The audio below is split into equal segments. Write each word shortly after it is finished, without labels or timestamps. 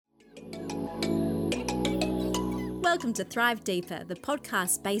Welcome to Thrive Deeper, the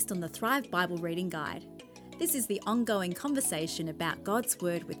podcast based on the Thrive Bible Reading Guide. This is the ongoing conversation about God's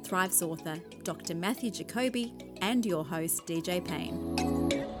Word with Thrive's author, Dr. Matthew Jacoby, and your host, DJ Payne.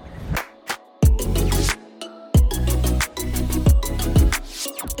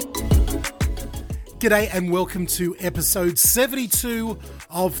 G'day and welcome to episode 72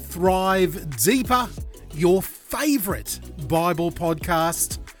 of Thrive Deeper, your favourite Bible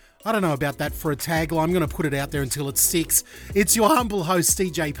podcast. I don't know about that for a tagline. I'm going to put it out there until it sticks. It's your humble host,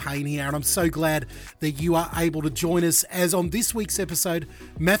 DJ Payne here, and I'm so glad that you are able to join us as on this week's episode,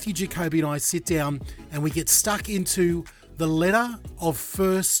 Matthew Jacoby and I sit down and we get stuck into the letter of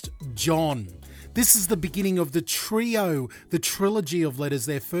 1 John. This is the beginning of the trio, the trilogy of letters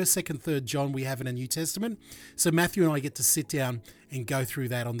there, 1st, 2nd, 3rd John we have in the New Testament. So Matthew and I get to sit down and go through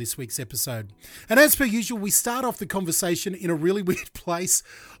that on this week's episode. And as per usual, we start off the conversation in a really weird place.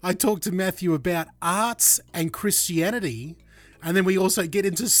 I talk to Matthew about arts and Christianity, and then we also get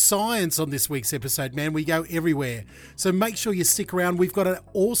into science on this week's episode, man. We go everywhere. So make sure you stick around. We've got an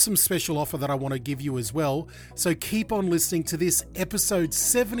awesome special offer that I want to give you as well. So keep on listening to this episode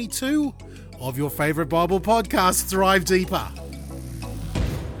 72 of your favourite Bible podcast, Thrive Deeper.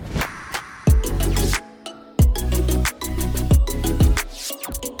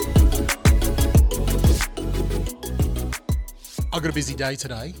 I've got a busy day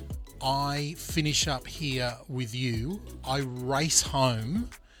today. I finish up here with you. I race home,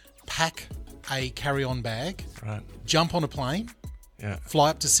 pack a carry-on bag, right, jump on a plane, fly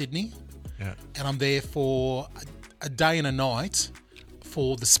up to Sydney, and I'm there for a day and a night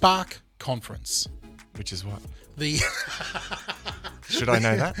for the Spark Conference. Which is what? The Should I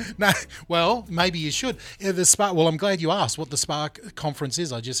know that? No, well, maybe you should. The Spark. Well, I'm glad you asked what the Spark Conference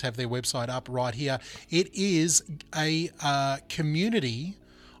is. I just have their website up right here. It is a community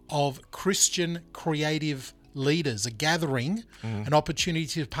of Christian creative leaders, a gathering, an opportunity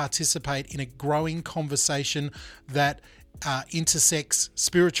to participate in a growing conversation that intersects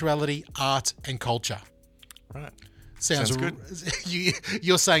spirituality, art, and culture. Right. Sounds good.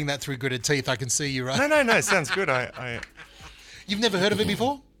 You're saying that through gritted teeth. I can see you, right? No. Sounds good. You've never heard of it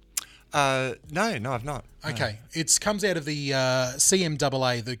before? No, I've not. Okay. It comes out of the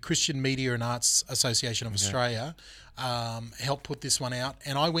CMAA, the Christian Media and Arts Association of Australia, helped put this one out.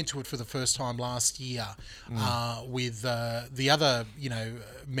 And I went to it for the first time last year with the other,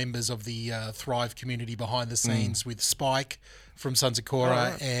 members of the Thrive community behind the scenes with Spike from Sons of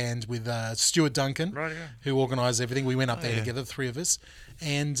Korah and with Stuart Duncan, who organised everything. We went up there together, the three of us.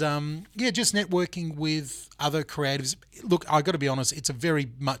 And, just networking with other creatives. Look, I got to be honest, it's a very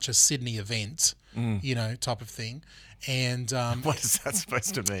much a Sydney event, type of thing. And what is that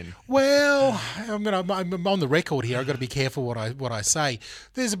supposed to mean? Well, I'm on the record here. I've got to be careful what I say.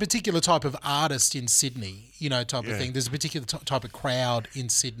 There's a particular type of artist in Sydney, type of thing. There's a particular type of crowd in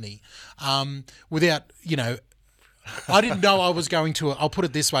Sydney. I didn't know I was going to. I'll put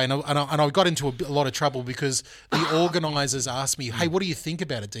it this way, and I got into a lot of trouble because the organisers asked me, "Hey, what do you think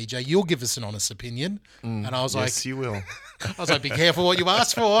about it, DJ? You'll give us an honest opinion." And I was yes, you will. I was like, "Be careful what you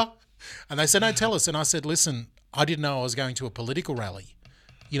ask for." And they said, "No, tell us." And I said, "Listen, I didn't know I was going to a political rally.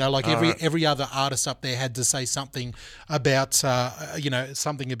 Every other artist up there had to say something about, some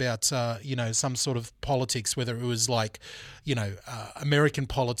sort of politics, whether it was like, American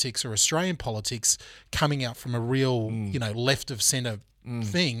politics or Australian politics coming out from a real, left of centre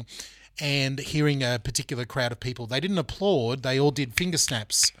thing. And hearing a particular crowd of people, they didn't applaud. They all did finger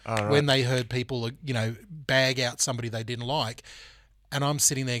snaps when they heard people, bag out somebody they didn't like. And I'm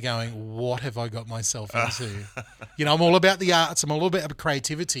sitting there going, what have I got myself into? I'm all about the arts. I'm all about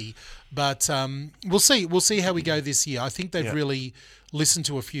creativity. But we'll see. We'll see how we go this year. I think they've really listened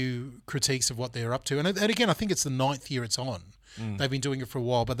to a few critiques of what they're up to. And again, I think it's the 9th year it's on. They've been doing it for a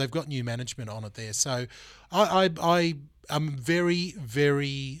while, but they've got new management on it there. So I'm very,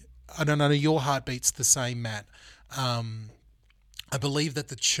 very... I don't know, your heart beats the same, Matt. I believe that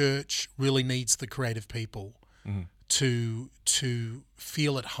the church really needs the creative people to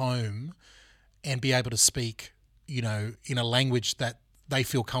feel at home and be able to speak, in a language that they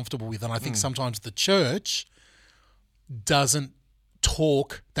feel comfortable with. And I think sometimes the church doesn't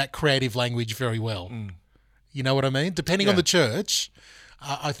talk that creative language very well. You know what I mean? Depending on the church,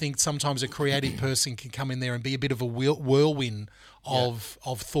 I think sometimes a creative person can come in there and be a bit of a whirlwind of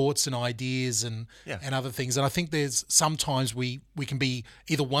thoughts and ideas and other things. And I think there's sometimes we can be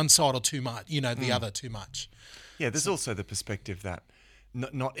either one side or too much, the other too much. Yeah, there's also the perspective that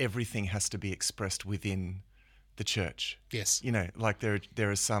not everything has to be expressed within the church. Yes. Like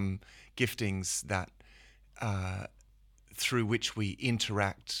there are some giftings that through which we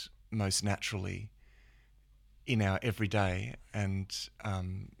interact most naturally in our everyday, and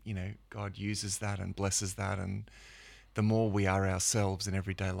God uses that and blesses that, and the more we are ourselves in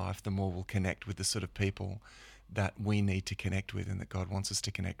everyday life, the more we'll connect with the sort of people that we need to connect with and that God wants us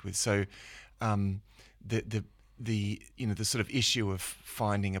to connect with. So the sort of issue of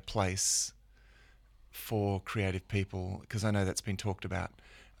finding a place for creative people, because I know that's been talked about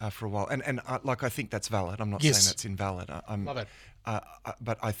for a while, and I think that's valid. I'm not saying that's invalid. Love it.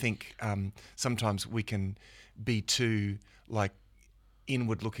 But I think sometimes we can be too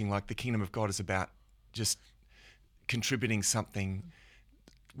inward looking, like the kingdom of God is about just contributing something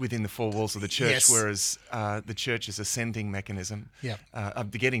within the four walls of the church, whereas the church is a sending mechanism. Yeah.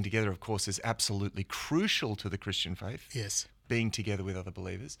 The getting together, of course, is absolutely crucial to the Christian faith. Yes. Being together with other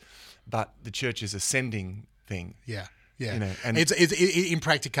believers, but the church is a sending thing. Yeah. Yeah, and it's in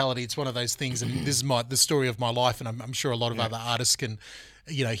practicality, it's one of those things, and this is the story of my life, and I'm sure a lot of other artists can,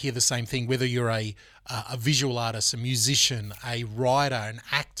 hear the same thing. Whether you're a visual artist, a musician, a writer, an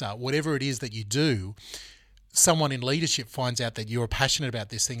actor, whatever it is that you do, someone in leadership finds out that you're passionate about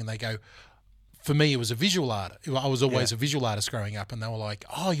this thing, and they go, for me, it was a visual art. I was always a visual artist growing up, and they were like,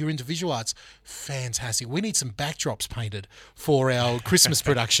 "Oh, you're into visual arts? Fantastic. We need some backdrops painted for our Christmas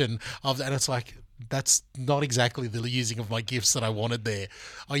production of." And it's like, that's not exactly the using of my gifts that I wanted there.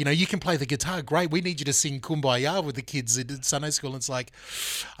 Oh, you can play the guitar. Great. We need you to sing Kumbaya with the kids in Sunday school. And it's like,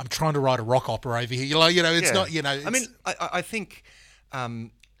 I'm trying to write a rock opera over here. It's not. I mean, I think,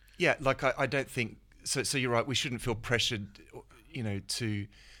 I don't think. So you're right. We shouldn't feel pressured, to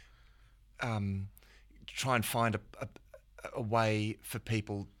try and find a way for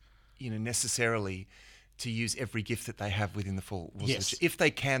people, necessarily to use every gift that they have within the full. Yes. If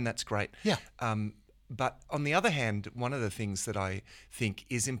they can, that's great. Yeah. But on the other hand, one of the things that I think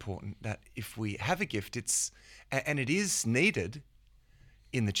is important, that if we have a gift, and it is needed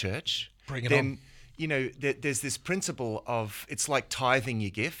in the church, bring it on. There's this principle of, it's like tithing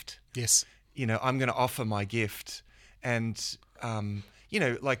your gift. Yes. I'm going to offer my gift, and it's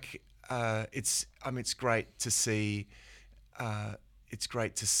great to see. It's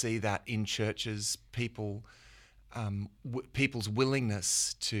great to see that in churches, people's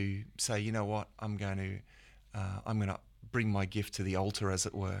willingness to say, you know what, I'm going to bring my gift to the altar, as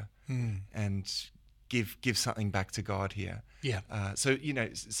it were, and give something back to God here. Yeah. So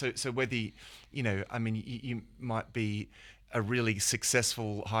whether you might be a really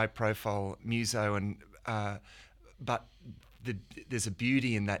successful, high-profile muso, but there's a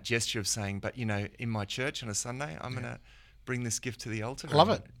beauty in that gesture of saying, but in my church on a Sunday, I'm going to bring this gift to the altar. I love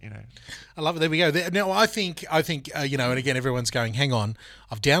it. I love it. There we go. Now, I think, and again, everyone's going, hang on,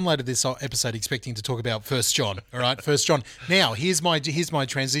 I've downloaded this episode expecting to talk about 1 John. All right, 1 John. Now, here's my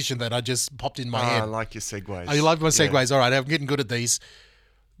transition that I just popped in my head. I like your segues. Oh, you love my segues. All right, I'm getting good at these.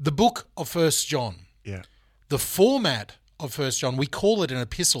 The book of 1 John. Yeah. The format of 1 John, we call it an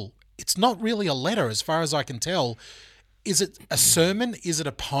epistle. It's not really a letter, as far as I can tell. Is it a sermon? Is it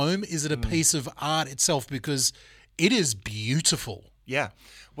a poem? Is it a piece of art itself? Because it is beautiful. Yeah.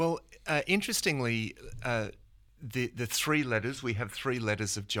 Well, interestingly, the three letters, we have 3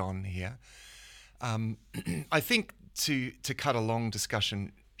 letters of John here. I think to cut a long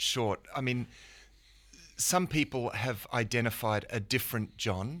discussion short, I mean, some people have identified a different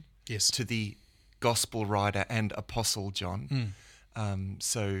John to the gospel writer and apostle John.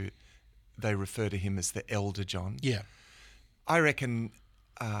 So they refer to him as the elder John. Yeah. I reckon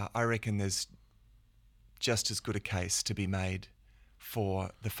there's just as good a case to be made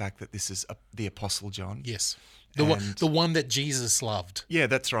for the fact that this is the Apostle John. Yes. The one that Jesus loved. Yeah,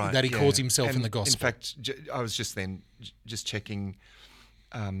 that's right. That he calls himself in the gospel. In fact, I was just checking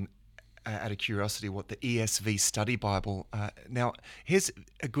out of curiosity what the ESV Study Bible... now, here's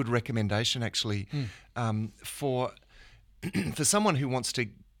a good recommendation, actually, for someone who wants to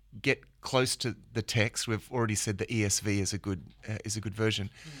get close to the text. We've already said the ESV is a good version.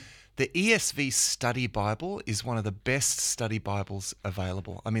 The ESV Study Bible is one of the best study Bibles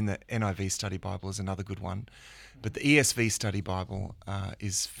available. I mean, the NIV Study Bible is another good one, but the ESV Study Bible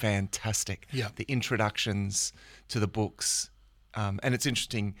is fantastic. Yeah. The introductions to the books, and it's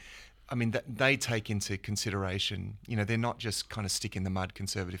interesting. I mean, that they take into consideration, they're not just kind of stick in the mud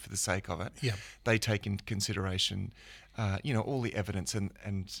conservative for the sake of it. Yeah. They take into consideration, all the evidence,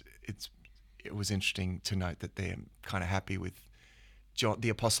 and it was interesting to note that they're kind of happy with John, the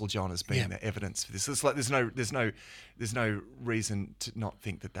Apostle John, as being the evidence for this. It's like there's no reason to not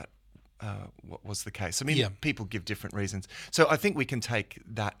think that what was the case. I mean, Yeah. people give different reasons. So I think we can take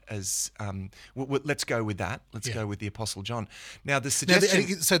that as let's go with that. Let's Yeah. go with the Apostle John. Now, the Now,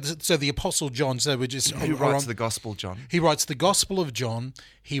 suggestion. so the Apostle John. So we're just Who writes the Gospel, John? He writes the Gospel of John.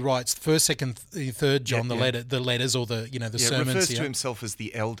 He writes First, Second, Third John, Yeah, yeah. the letters, or the Yeah, sermons. refers here. to himself as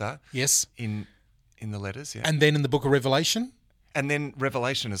the elder. Yes, In the letters. Yeah. and then in the Book of Revelation. And then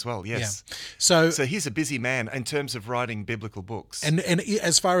Revelation as well. Yes. Yeah. So So he's a busy man in terms of writing biblical books. and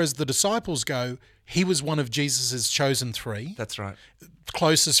as far as the disciples go, he was one of Jesus's chosen three, That's right.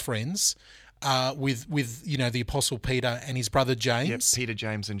 closest friends, with the Apostle Peter and his brother Yep. James. Peter,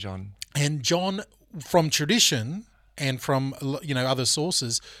 James, and John. And John, from tradition and from other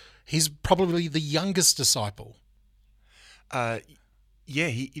sources, he's probably the youngest disciple. Yeah,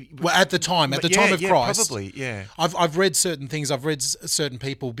 he Well, at the time of Christ, probably, yeah. I've read certain things. I've read certain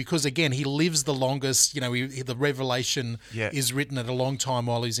people because again, he lives the longest. The Revelation Yeah. is written at a long time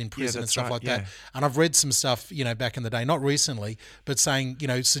while he's in prison and that's stuff right, like yeah. that. And I've read some stuff, back in the day, not recently, but saying,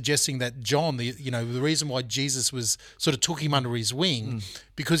 suggesting that John, the reason why Jesus was sort of took him under his wing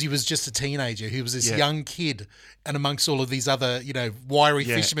because he was just a teenager. He was this Yeah. young kid, and amongst all of these other, wiry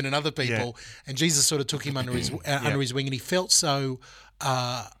Yeah. fishermen and other people, and Jesus sort of took him under his wing, and he felt so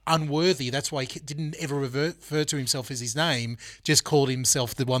unworthy. That's why he didn't ever refer to himself as his name, just called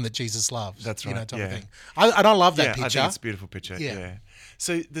himself the one that Jesus loves. That's right, Type of yeah. thing. I love that I picture. think it's a beautiful picture. Yeah. Yeah.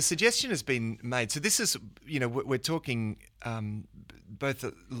 So the suggestion has been made. So this is, we're talking both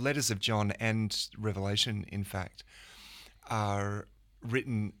the letters of John and Revelation, in fact, are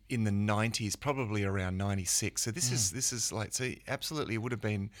written in the 90s, probably around 96. So this is like, so absolutely, it would have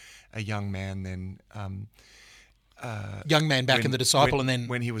been a young man then. Young man back in the disciple, and then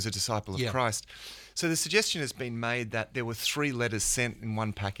when he was a disciple of Yeah. Christ. So the suggestion has been made that there were 3 letters sent in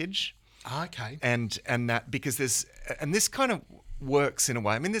one package. okay, And that because this kind of works in a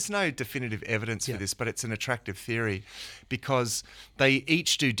way. I mean, there's no definitive evidence Yeah. for this, but it's an attractive theory because they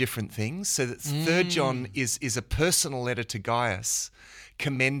each do different things. So that Third John is a personal letter to Gaius,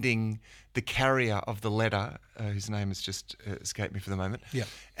 commending the carrier of the letter, whose name has just escaped me for the moment. Yeah.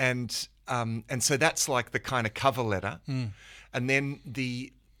 And so that's like the kind of cover letter. And then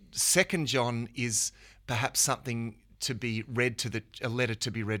the Second John is perhaps something to be read a letter to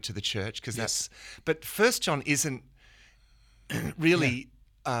be read to the church, because but First John isn't really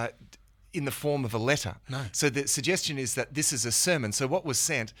in the form of a letter. No. So the suggestion is that this is a sermon. So what was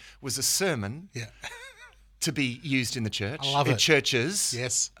sent was a sermon yeah, to be used in the church, I love in it. churches.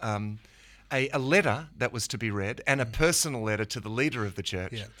 yes, A letter that was to be read, and a personal letter to the leader of the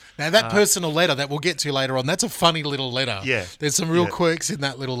church. yeah. Now that personal letter that we'll get to later on, that's a funny little letter. Yeah. There's some real Yeah. quirks in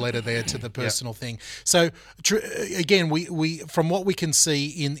that little letter there to the personal thing. So again, we from what we can see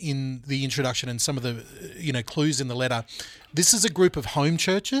in the introduction and some of the clues in the letter, this is a group of home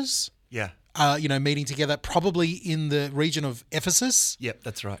churches. Yeah. Meeting together, probably in the region of Ephesus. Yep,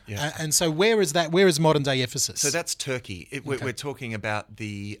 that's right. Yeah. And so where is that? Where is modern day Ephesus? So that's Turkey. We're talking about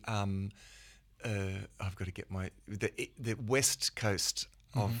the I've got to get the west coast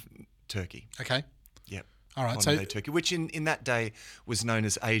of Turkey. okay. Yep. All right, Modern so- day Turkey, which in that day was known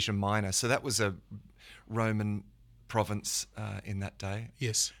as Asia Minor. So that was a Roman province in that day.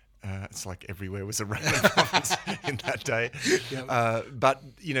 Yes. It's like everywhere was a Roman province in that day. But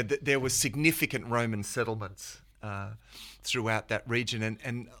there were significant Roman settlements throughout that region,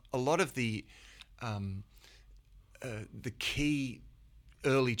 and a lot of the key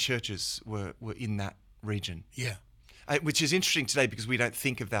early churches were in that region. Yeah. Which is interesting today because we don't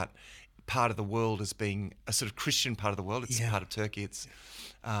think of that part of the world as being a sort of Christian part of the world. It's Yeah. part of Turkey. It's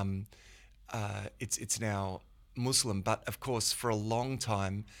now Muslim, but of course for a long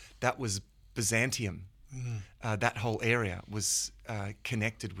time that was Byzantium. That whole area was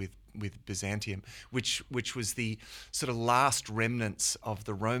connected with Byzantium, which was the sort of last remnants of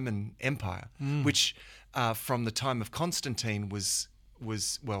the Roman Empire, which from the time of Constantine was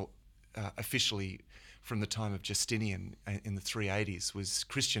officially from the time of Justinian in the 380s was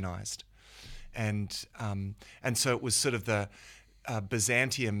Christianized, and so it was sort of the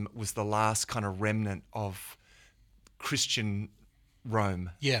Byzantium was the last kind of remnant of Christian Rome.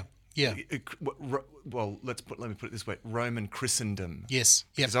 Yeah. Yeah. Well, let me put it this way: Roman Christendom. Yes.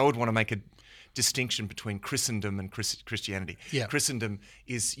 Yeah. Because I would want to make a distinction between Christendom and Christianity. Yeah. Christendom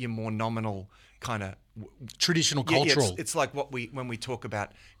is your more nominal kind of Traditional, cultural. it's like when we talk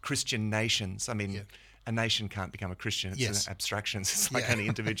about Christian nations. I mean, a nation can't become a Christian. It's Yes. an abstraction. It's like only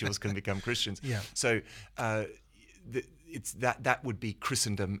individuals can become Christians. Yeah. So it's that would be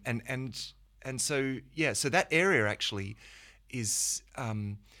Christendom, and so so that area actually is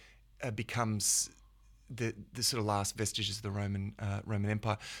becomes the sort of last vestiges of the Roman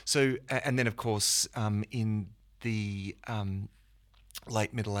Empire. So, and then of course in the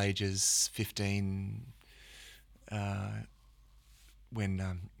late Middle Ages, 15,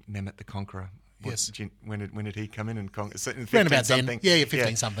 when Mehmet the Conqueror. Yes. When did he come in and conquer? Around about then. Yeah,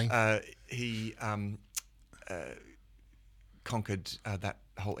 15 something. He conquered that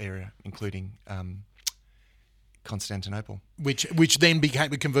whole area, including Constantinople, which then became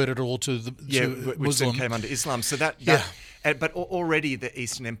converted all to the which Muslim. then came under Islam. So but already the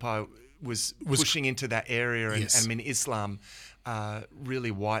Eastern Empire was pushing into that area, and I mean Islam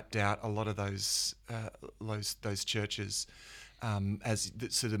really wiped out a lot of those churches as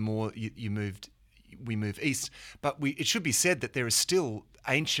the more we move east. But it should be said that there are still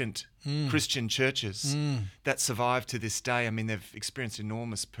ancient Christian churches that survive to this day. I mean, they've experienced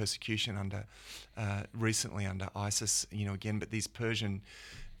enormous persecution recently under ISIS, again, but these Persian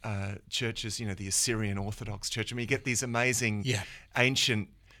churches, the Assyrian Orthodox Church. I mean, you get these amazing ancient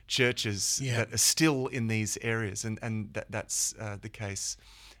churches that are still in these areas, and that's the case,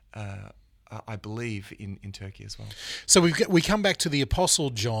 I believe, in Turkey as well. So we come back to the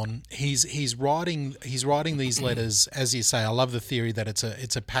Apostle John. He's writing these letters, as you say. I love the theory that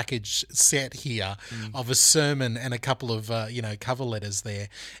it's a package set here of a sermon and a couple of cover letters there.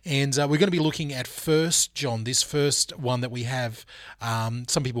 And we're going to be looking at 1 John, this first one that we have.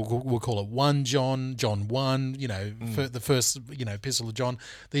 Some people will call it 1 John, John 1. The first epistle of John.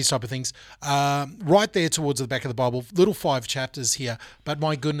 These type of things. Right there towards the back of the Bible, little 5 chapters here. But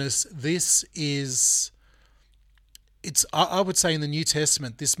my goodness, this is, I would say in the New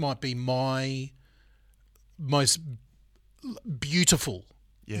Testament, this might be my most beautiful.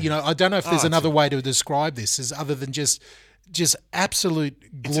 Yeah. I don't know if there's another way to describe this as other than just absolute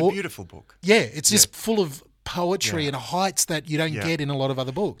It's a beautiful book. Yeah, it's just full of poetry and heights that you don't get in a lot of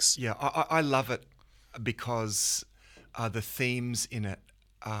other books. Yeah, I love it because the themes in it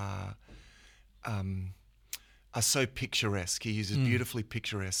are so picturesque. He uses beautifully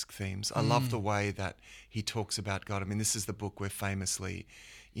picturesque themes. I love the way that he talks about God. I mean, this is the book where famously,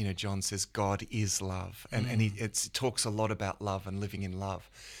 John says God is love, and it talks a lot about love and living in love.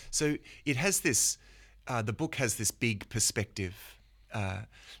 So it has this. The book has this big perspective.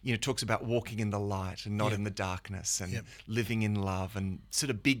 Talks about walking in the light and not in the darkness, and living in love, and sort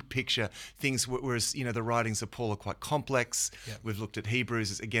of big picture things. Whereas the writings of Paul are quite complex. We've looked at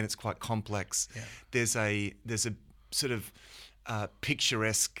Hebrews. Again, it's quite complex. There's a sort of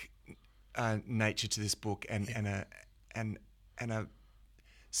picturesque nature to this book, and a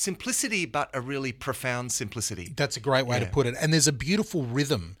simplicity, but a really profound simplicity. That's a great way to put it. And there's a beautiful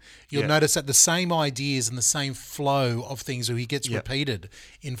rhythm. You'll notice that the same ideas and the same flow of things he gets repeated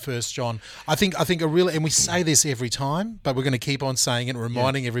in 1 John. I think a really, and we say this every time, but we're going to keep on saying it and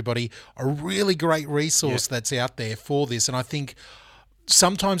reminding everybody, a really great resource that's out there for this. And I think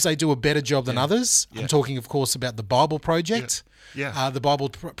sometimes they do a better job than others. I'm talking, of course, about the Bible Project. The Bible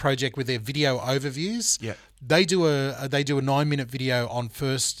Project with their video overviews. They do a 9-minute video on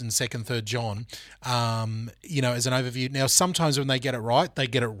 1st and 2nd, 3rd John, as an overview. Now, sometimes when they get it right, they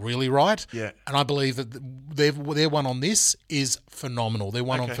get it really right. And I believe that their one on this is phenomenal. Their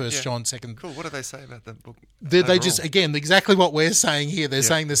one on 1st John, 2nd. Cool. What do they say about the book? They just, again, exactly what we're saying here. They're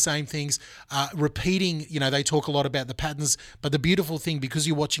saying the same things, repeating, they talk a lot about the patterns. But the beautiful thing, because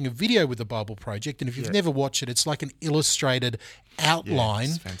you're watching a video with the Bible Project, and if you've never watched it, it's like an illustrated outline.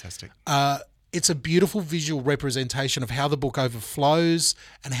 It's fantastic. It's a beautiful visual representation of how the book overflows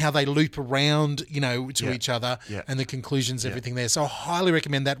and how they loop around, to each other and the conclusions, everything there. So I highly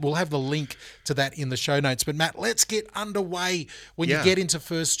recommend that. We'll have the link to that in the show notes. But Matt, let's get underway. When you get into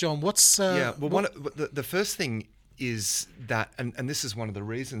 1 John, what's... the first thing is that, and this is one of the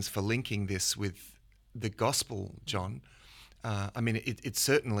reasons for linking this with the Gospel, John. It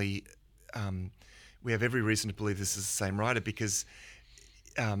certainly... we have every reason to believe this is the same writer because...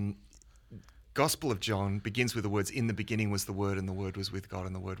 Gospel of John begins with the words, "In the beginning was the Word, and the Word was with God,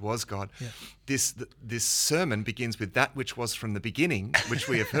 and the Word was God." This sermon begins with that which was from the beginning, which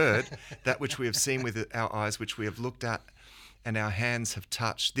we have heard, that which we have seen with our eyes, which we have looked at, and our hands have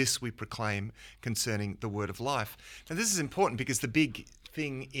touched. This we proclaim concerning the Word of life. Now, this is important because the big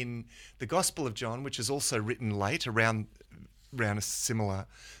thing in the Gospel of John, which is also written late, around a similar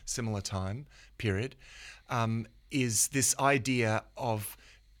time period, is this idea of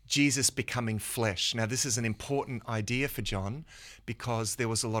Jesus becoming flesh. Now, this is an important idea for John because there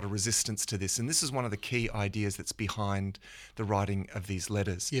was a lot of resistance to this. And this is one of the key ideas that's behind the writing of these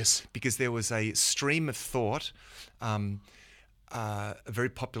letters. Yes. Because there was a stream of thought, a very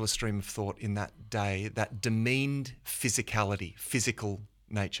popular stream of thought in that day that demeaned physicality, physical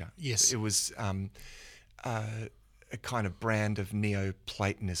nature. Yes. It was a kind of brand of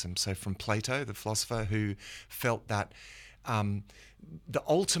Neoplatonism. So from Plato, the philosopher, who felt that the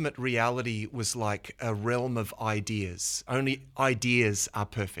ultimate reality was like a realm of ideas. Only ideas are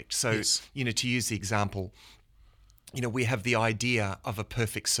perfect. So, Yes. to use the example, we have the idea of a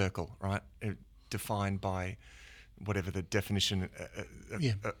perfect circle, right? Defined by whatever the definition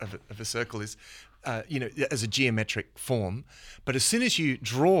of a circle is, as a geometric form. But as soon as you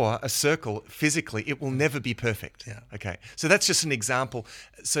draw a circle physically, it will never be perfect. Yeah. Okay. So that's just an example.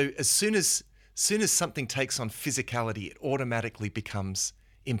 So as soon as something takes on physicality, it automatically becomes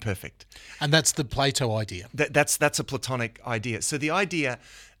imperfect. And that's the Plato idea. That's a Platonic idea. So the idea,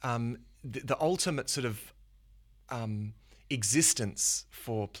 the ultimate sort of existence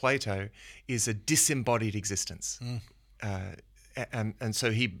for Plato is a disembodied existence. And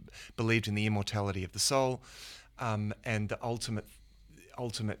so he believed in the immortality of the soul, and the ultimate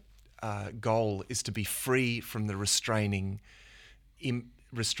goal is to be free from the restraining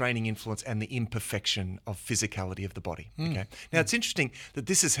influence and the imperfection of physicality of the body. Okay. Now it's interesting that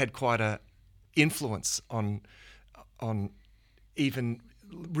this has had quite a influence on even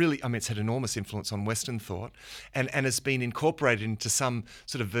really, it's had enormous influence on Western thought, and has been incorporated into some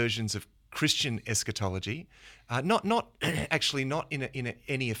sort of versions of Christian eschatology, not actually not in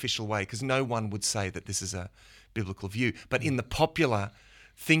any official way, because no one would say that this is a biblical view, but in the popular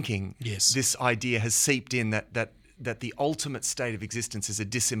thinking, Yes. this idea has seeped in that the ultimate state of existence is a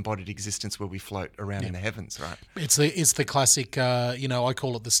disembodied existence where we float around in the heavens, right? It's the classic, I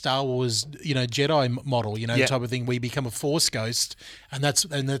call it the Star Wars, Jedi model, type of thing. We become a Force ghost, and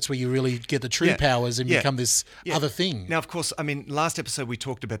that's where you really get the true powers and become this other thing. Now, of course, last episode we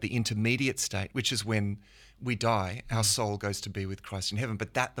talked about the intermediate state, which is when we die, our soul goes to be with Christ in heaven.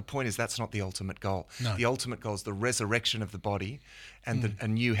 But the point is, that's not the ultimate goal. No. The ultimate goal is the resurrection of the body and a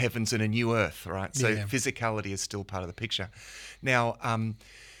new heavens and a new earth, right? So physicality is still part of the picture. Now, a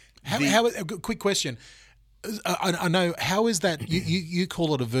quick question. I know, how is that, you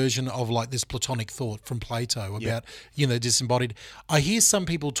call it a version of like this Platonic thought from Plato about, disembodied. I hear some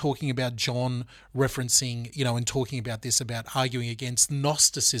people talking about John referencing, and talking about this, about arguing against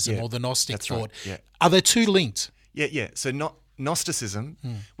Gnosticism or the Gnostic thought. Right. Yeah. Are they two linked? Yeah. So Gnosticism,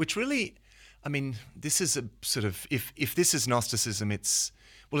 which really, this is a sort of, if this is Gnosticism, it's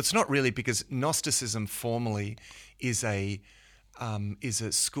not really, because Gnosticism formally is a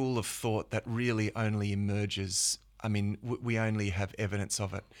school of thought that really only emerges. We only have evidence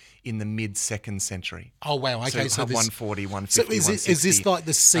of it in the mid-2nd century. Oh, wow. Okay, so 140, 150, so is this like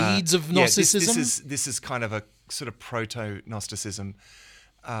the seeds of Gnosticism? This is kind of a sort of proto-Gnosticism.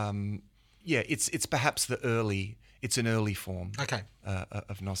 It's perhaps it's an early form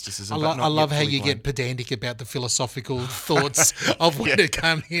of Gnosticism. I love how you get pedantic about the philosophical thoughts of when to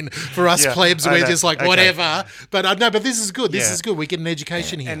come in. For us plebs, we're just like, whatever. But but this is good. This is good. We get an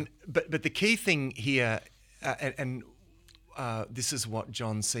education here. But the key thing here, this is what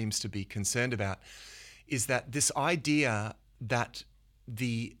John seems to be concerned about, is that this idea that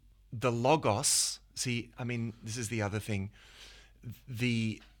the logos, this is the other thing,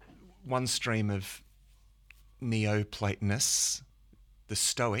 the one stream of Neoplatonists, the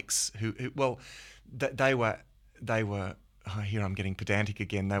Stoics, who they were. Here I'm getting pedantic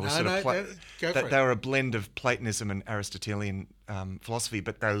again. They were they were a blend of Platonism and Aristotelian philosophy,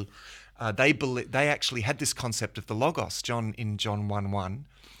 but they actually had this concept of the logos. John 1:1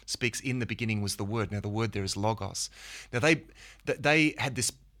 speaks, in the beginning was the Word. Now the word there is logos. Now they had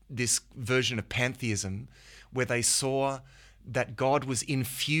this version of pantheism where they saw that God was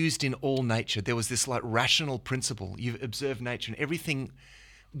infused in all nature. There was this like rational principle. You observe nature and everything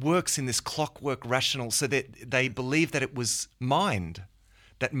works in this clockwork rational, so that they believed that it was mind,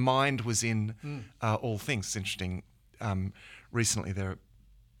 that mind was in all things. It's interesting. Recently,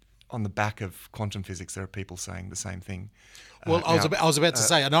 on the back of quantum physics, there are people saying the same thing. Well, I was about to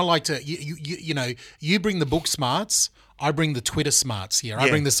say, and I like to, you bring the book smarts, I bring the Twitter smarts here. I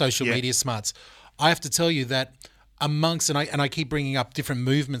bring the social media smarts. I have to tell you that amongst, and I keep bringing up different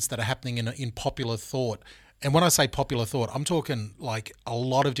movements that are happening in popular thought. And when I say popular thought, I'm talking like a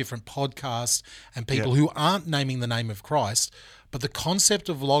lot of different podcasts and people who aren't naming the name of Christ, but the concept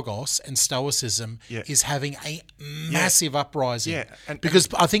of logos and Stoicism is having a massive uprising. Yeah. Because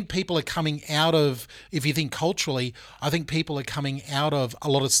I think people are coming out of, if you think culturally, I think people are coming out of a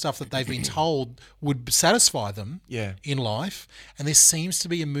lot of stuff that they've been told would satisfy them in life. And there seems to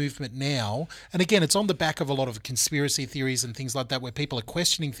be a movement now. And again, it's on the back of a lot of conspiracy theories and things like that, where people are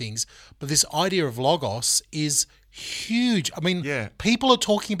questioning things. But this idea of logos is huge. I mean, Yeah. people are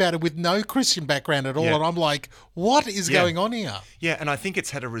talking about it with no Christian background at all, Yeah. and I'm like, what is Yeah. going on here? Yeah, and I think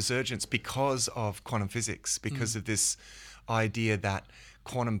it's had a resurgence because of quantum physics, because of this idea that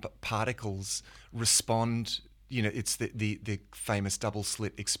quantum particles respond. You know, it's the famous double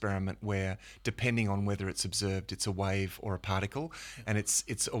slit experiment where, depending on whether it's observed, it's a wave or a particle, and it's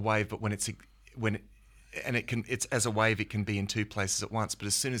a wave, but it's as a wave, it can be in two places at once. But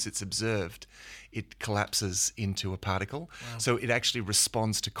as soon as it's observed, it collapses into a particle. Wow. So it actually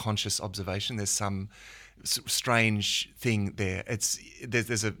responds to conscious observation. There's some strange thing there.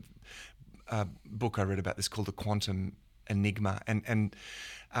 There's a book I read about this called The Quantum Enigma,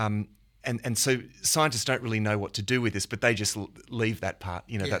 and so scientists don't really know what to do with this, but they just leave that part.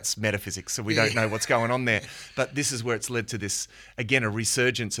 You know, that's metaphysics, so we don't know what's going on there. But this is where it's led to this, again, a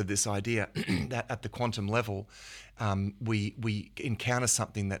resurgence of this idea that at the quantum level, we encounter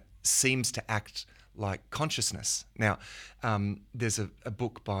something that seems to act like consciousness. Now, there's a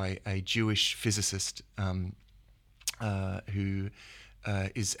book by a Jewish physicist who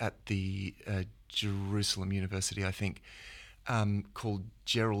is at the Jerusalem University, I think, called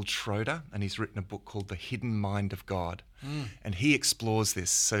Gerald Schroeder, and he's written a book called The Hidden Mind of God, and he explores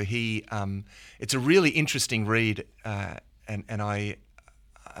this. So it's a really interesting read,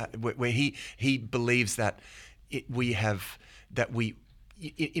 where he believes that in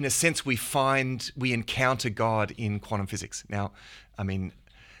a sense we encounter God in quantum physics. Now, I mean,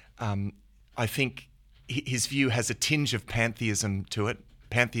 I think his view has a tinge of pantheism to it.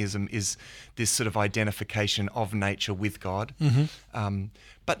 Pantheism is this sort of identification of nature with God,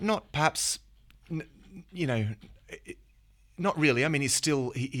 but not perhaps, not really. I mean, he's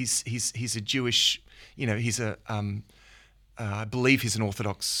a Jewish, he's a, I believe he's an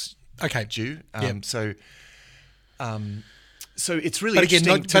Orthodox Jew. So it's really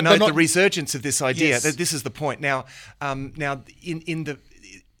interesting to note the resurgence of this idea. Yes. That this is the point. Now,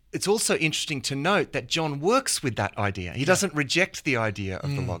 it's also interesting to note that John works with that idea. He doesn't reject the idea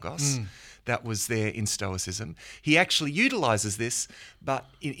of the Logos that was there in Stoicism. He actually utilizes this, but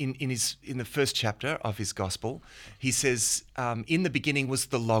in the first chapter of his Gospel, he says, in the beginning was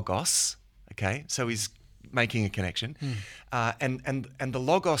the Logos. Okay, so he's making a connection. And the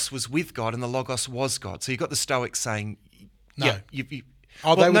Logos was with God, and the Logos was God. So you've got the Stoics saying, No.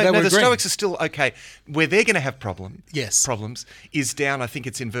 The Stoics are still okay. Where they're going to have problems is down, I think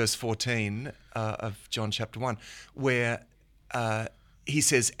it's in verse 14 of John chapter 1, where he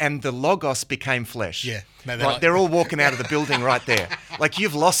says, and the Logos became flesh. Yeah. No, they're all walking out of the building right there. Like,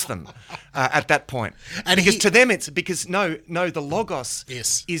 you've lost them at that point. And because to them it's because the Logos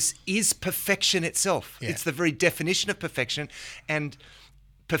Yes. is perfection itself. Yeah. It's the very definition of perfection, and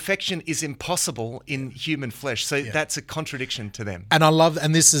perfection is impossible in human flesh. So that's a contradiction to them. And I love,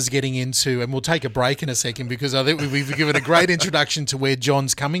 and this is getting into, and we'll take a break in a second because I think we've given a great introduction to where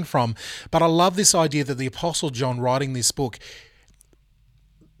John's coming from. But I love this idea that the Apostle John, writing this book,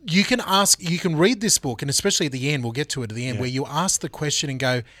 you can read this book, and especially at the end, we'll get to it at the end, where you ask the question and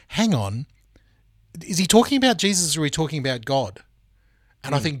go, hang on, is he talking about Jesus or are he talking about God?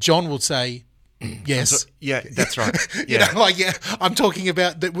 And I think John will say, yes. That's right. Yeah. I'm talking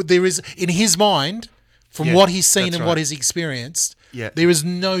about that there is, in his mind, from what he's seen and what he's experienced, there is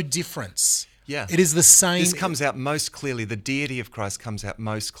no difference. Yeah. It is the same. This comes out most clearly, the deity of Christ comes out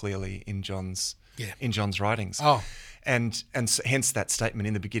most clearly in John's writings. Oh. And so, hence that statement,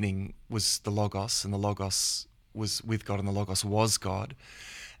 in the beginning was the Logos, and the Logos was with God, and the Logos was God.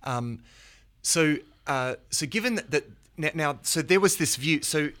 So given that now, so there was this view,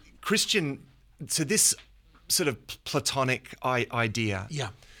 so this sort of Platonic idea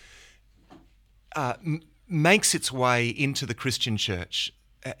makes its way into the Christian church,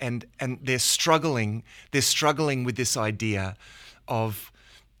 and they're struggling with this idea of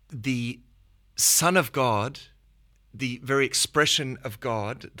the Son of God, the very expression of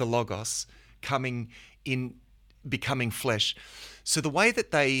God, the Logos, becoming flesh. So the way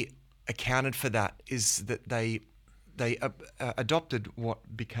that they accounted for that is that they adopted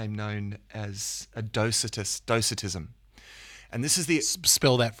what became known as a Docetism. And this is the...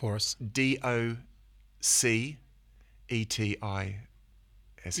 Spell that for us. Docetism.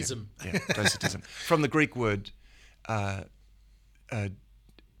 Ism. Yeah, Docetism. From the Greek word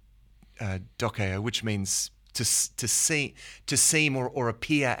dokeo, which means to seem or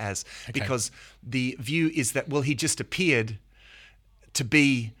appear as, because the view is that, well, he just appeared to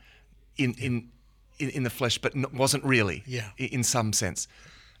be in the flesh, but wasn't really, in some sense.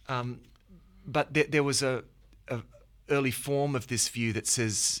 But there was a early form of this view that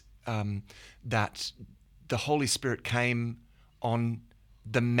says that the Holy Spirit came on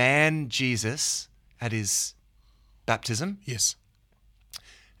the man Jesus at his baptism Yes.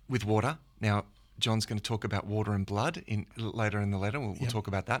 with water. Now, John's going to talk about water and blood later in the letter. We'll talk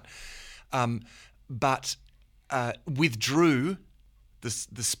about that. But withdrew, the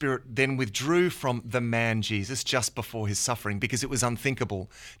Spirit then withdrew from the man Jesus just before his suffering, because it was unthinkable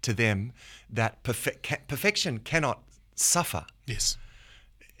to them that perfection cannot suffer. Yes.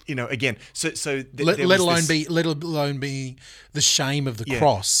 Again, let alone be the shame of the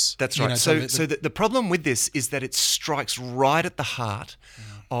cross. That's right. The problem with this is that it strikes right at the heart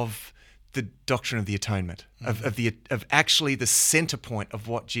of the doctrine of the atonement, of actually the center point of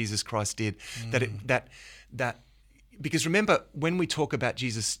what Jesus Christ did. Because remember, when we talk about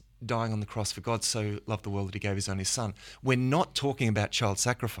Jesus dying on the cross, for God so loved the world that he gave his only son, we're not talking about child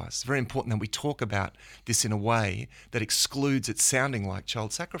sacrifice. It's very important that we talk about this in a way that excludes it sounding like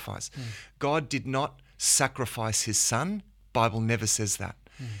child sacrifice. God did not sacrifice his son. Bible never says that.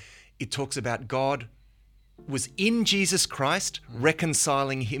 It talks about God was in Jesus Christ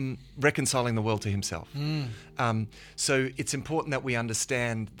reconciling the world to himself. So it's important that we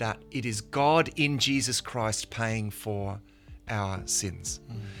understand that it is God in Jesus Christ paying for our sins.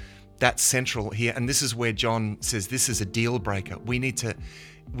 That's central here, and this is where John says this is a deal breaker. We need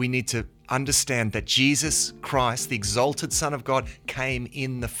to understand that Jesus Christ, the exalted Son of God, came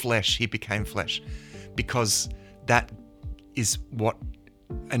in the flesh. He became flesh, because that is what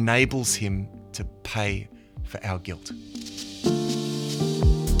enables him to pay for our guilt.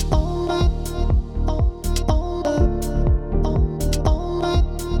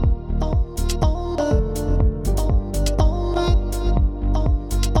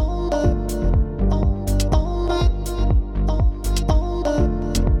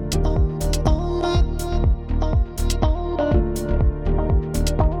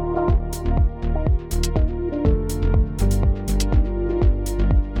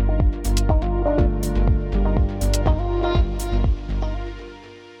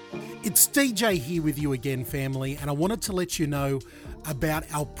 DJ here with you again, family, and I wanted to let you know about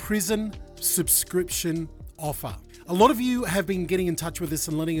our prison subscription offer. A lot of you have been getting in touch with us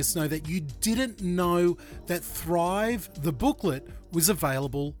and letting us know that you didn't know that Thrive, the booklet, was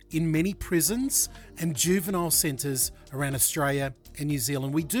available in many prisons and juvenile centres around Australia and New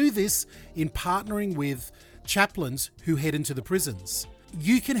Zealand. We do this in partnering with chaplains who head into the prisons.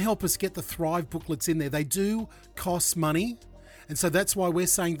 You can help us get the Thrive booklets in there. They do cost money. And so that's why we're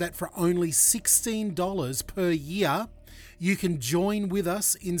saying that for only $16 per year, you can join with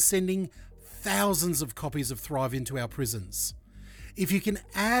us in sending thousands of copies of Thrive into our prisons. If you can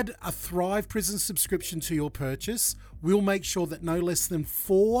add a Thrive prison subscription to your purchase, we'll make sure that no less than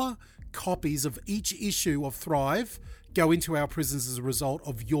 4 copies of each issue of Thrive go into our prisons as a result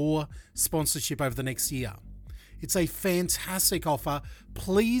of your sponsorship over the next year. It's a fantastic offer.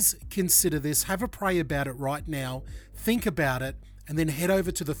 Please consider this. Have a pray about it right now. Think about it, and then head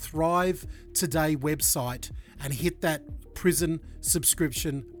over to the Thrive Today website and hit that prison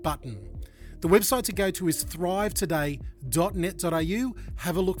subscription button. The website to go to is thrivetoday.net.au.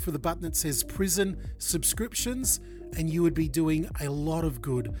 Have a look for the button that says prison subscriptions, and you would be doing a lot of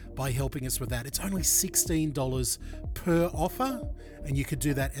good by helping us with that. It's only $16 per offer, and you could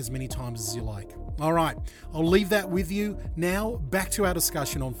do that as many times as you like. All right, I'll leave that with you. Now, back to our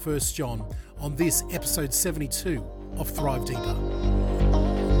discussion on 1 John on this episode 72 of Thrive Deeper.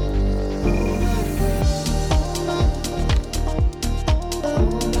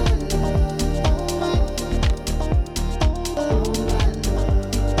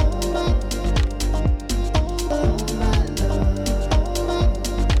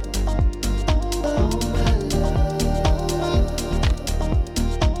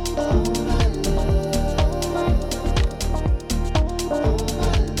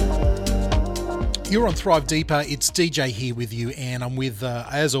 You're on Thrive Deeper. It's DJ here with you, and I'm with,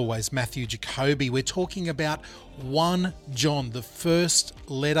 as always, Matthew Jacoby. We're talking about 1 John, the first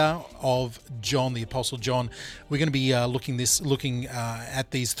letter of John, the Apostle John. We're going to be looking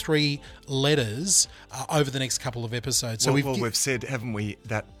at these 3 letters over the next couple of episodes. So we've said, haven't we,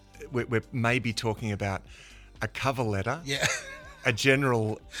 that we're maybe talking about a cover letter. Yeah. A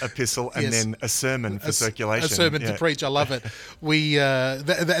general epistle, and then a sermon for circulation. A sermon to preach. I love it.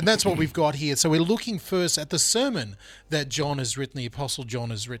 And that's what we've got here. So we're looking first at the sermon that John has written, the Apostle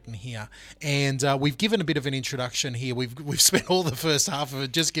John has written here. And we've given a bit of an introduction here. We've spent all the first half of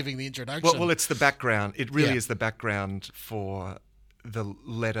it just giving the introduction. Well, it's the background. It really is the background for the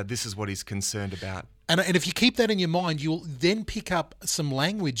letter. This is what he's concerned about. And if you keep that in your mind, you'll then pick up some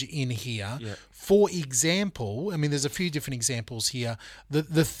language in here. Yeah. For example, I mean, there's a few different examples here.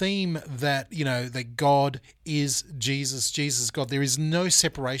 The theme that, that God is Jesus, Jesus is God. There is no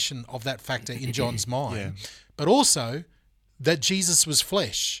separation of that factor in John's mind. but also that Jesus was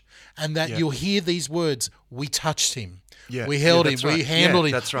flesh, and that you'll hear these words, we touched him, we held him, we handled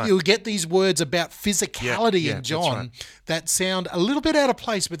him. That's right. You'll get these words about physicality in John that sound a little bit out of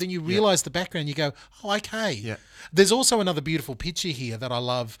place, but then you realise the background, you go, oh, okay. Yeah. There's also another beautiful picture here that I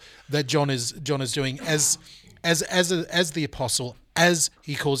love that John is doing as the apostle, as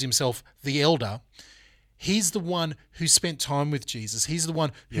he calls himself the elder. He's the one who spent time with Jesus. He's the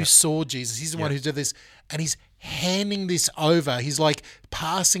one who saw Jesus. He's the one who did this. And he's handing this over. He's like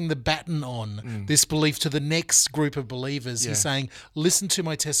passing the baton on this belief to the next group of believers. He's saying, listen to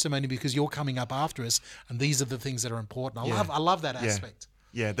my testimony because you're coming up after us. And these are the things that are important. I love that aspect.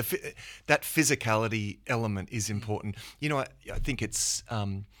 Yeah, that physicality element is important. You know, I think it's...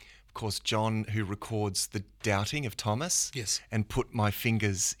 of course, John, who records the doubting of Thomas, and put my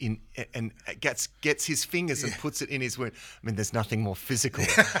fingers in, and gets his fingers and puts it in his wound. I mean, there's nothing more physical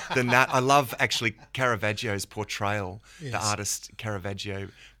than that. I love actually Caravaggio's portrayal. The artist Caravaggio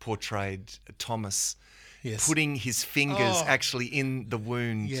portrayed Thomas putting his fingers actually in the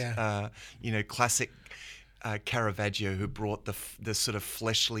wound. Classic Caravaggio, who brought the sort of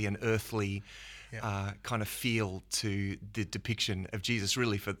fleshly and earthly kind of feel to the depiction of Jesus,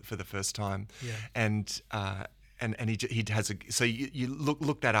 really for the first time, and he has so you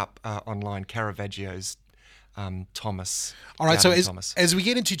look that up online, Caravaggio's Thomas. All right, so as we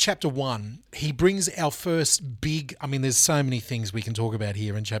get into chapter 1, he brings our first big. I mean, there's so many things we can talk about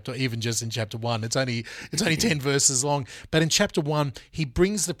here in chapter, even just in chapter 1. It's only 10 verses long, but in chapter 1, he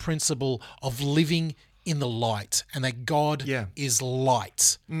brings the principle of living in the light, and that God is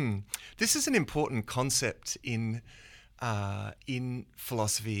light. This is an important concept in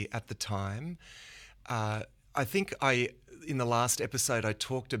philosophy at the time. I think in the last episode I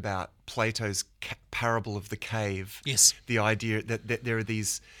talked about Plato's parable of the cave. Yes, the idea that there are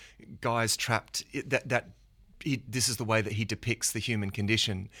these guys trapped. This is the way that he depicts the human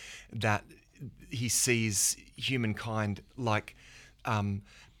condition. That he sees humankind like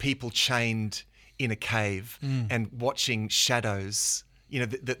people chained in a cave and watching shadows. You know,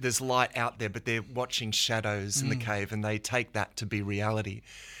 there's light out there, but they're watching shadows in the cave, and they take that to be reality.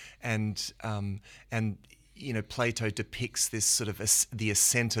 And you know, Plato depicts this sort of the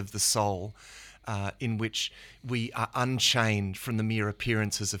ascent of the soul, in which we are unchained from the mere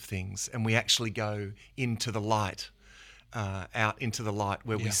appearances of things, and we actually go into the light, out into the light,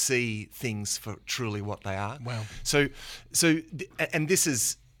 where we see things for truly what they are. Wow. So, and this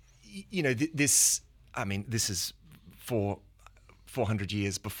is. You know, this is 400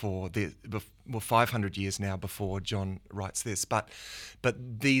 years before 500 years now before John writes this. But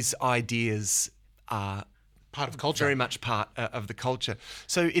these ideas are part of culture, very much part of the culture.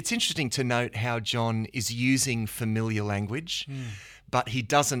 So it's interesting to note how John is using familiar language, but he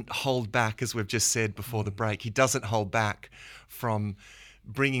doesn't hold back, as we've just said before the break. He doesn't hold back from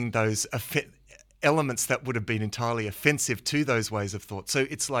bringing those elements that would have been entirely offensive to those ways of thought. So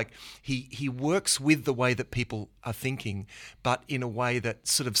it's like he works with the way that people are thinking, but in a way that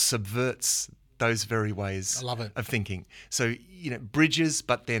sort of subverts those very ways of thinking. So, you know, bridges,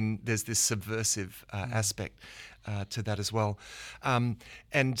 but then there's this subversive aspect to that as well.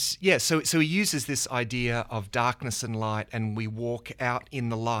 So he uses this idea of darkness and light, and we walk out in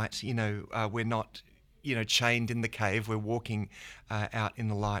the light. You know, we're not, you know, chained in the cave. We're walking out in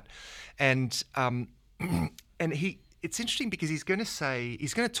the light, and it's interesting because John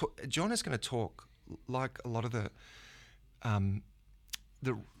is going to talk like a lot of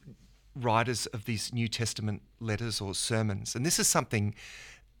the writers of these New Testament letters or sermons, and this is something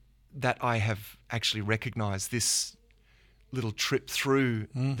that I have actually recognised this little trip through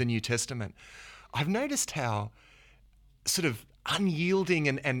the New Testament. I've noticed how sort of unyielding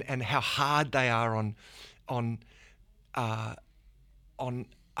and how hard they are on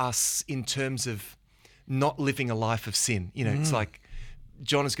us in terms of not living a life of sin. You know, it's like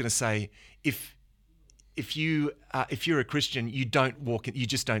John is going to say, if you're a Christian, you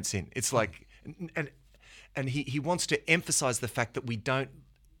just don't sin. It's like, and he wants to emphasize the fact that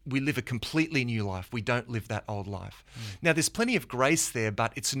we live a completely new life. We don't live that old life. Now, there's plenty of grace there,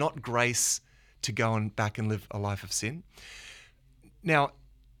 but it's not grace to go back and live a life of sin. Now,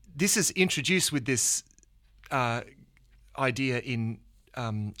 this is introduced with this idea in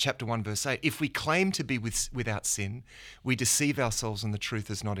chapter 1, verse 8. If we claim to be without sin, we deceive ourselves and the truth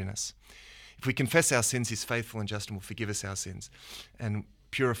is not in us. If we confess our sins, he's faithful and just and will forgive us our sins and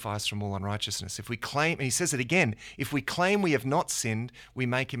purify us from all unrighteousness. If we claim, and he says it again, if we claim we have not sinned, we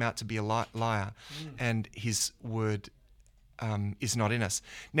make him out to be a liar and his word is not in us.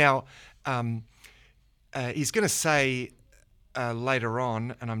 Now, he's going to say later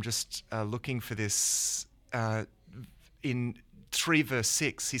on, and I'm just looking for this in 3 verse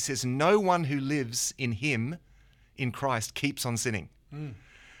 6, he says, no one who lives in him, in Christ, keeps on sinning.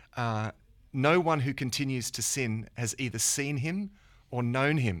 No one who continues to sin has either seen him or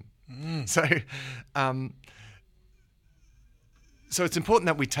known him. So it's important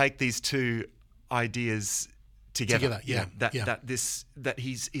that we take these two ideas together. That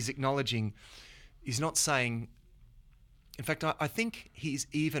he's acknowledging, he's not saying, in fact, I think he's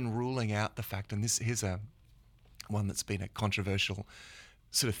even ruling out the fact, and here's one that's been a controversial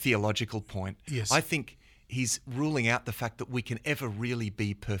sort of theological point. Yes. I think he's ruling out the fact that we can ever really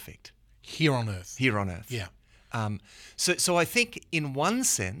be perfect. Here on earth. Yeah. So I think in one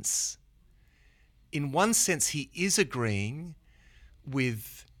sense, he is agreeing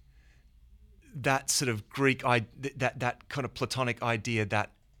with that sort of Greek, that kind of Platonic idea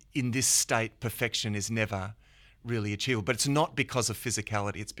that in this state perfection is never really achievable. But it's not because of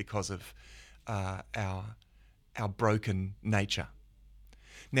physicality; it's because of our broken nature.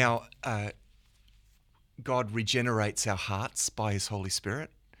 Now, God regenerates our hearts by His Holy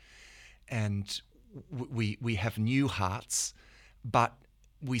Spirit, and we have new hearts, but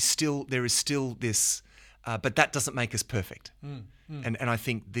there is still this, but that doesn't make us perfect. And I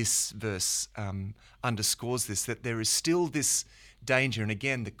think this verse underscores this, that there is still this danger, and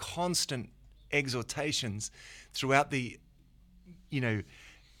again, the constant exhortations throughout the,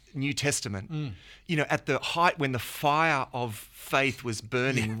 New Testament, at the height when the fire of faith was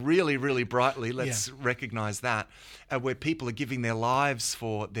burning really, really brightly, let's recognize that, where people are giving their lives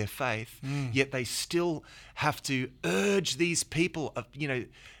for their faith, yet they still have to urge these people,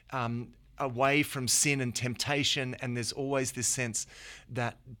 away from sin and temptation, and there's always this sense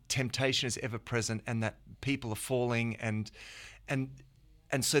that temptation is ever present and that people are falling, and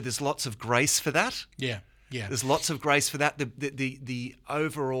so there's lots of grace for that. Yeah. There's lots of grace for that. The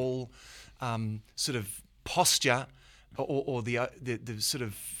overall sort of posture or the sort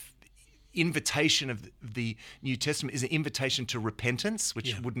of invitation of the New Testament is an invitation to repentance,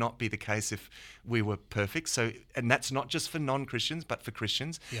 which would not be the case if we were perfect. So, and that's not just for non-Christians, but for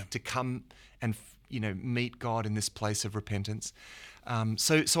Christians to come and meet God in this place of repentance.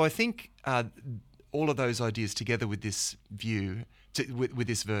 So I think all of those ideas together with this view. With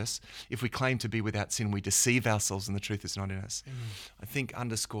this verse, if we claim to be without sin, we deceive ourselves and the truth is not in us. I think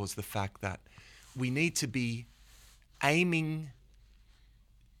underscores the fact that we need to be aiming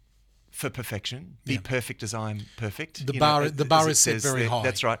for perfection, be perfect as I'm perfect. The bar is set very high.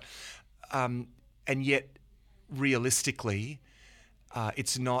 That's right. And yet, realistically,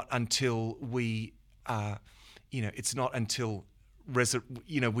 it's not until we, it's not until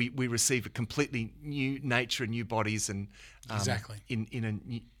we receive a completely new nature and new bodies, and exactly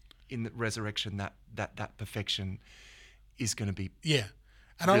in the resurrection that perfection is going to be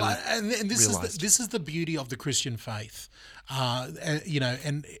and this realized. This is the beauty of the Christian faith,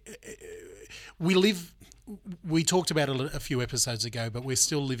 and we live. We talked about it a few episodes ago, but we're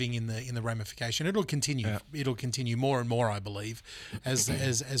still living in the ramification. It'll continue. Yeah. It'll continue more and more, I believe, as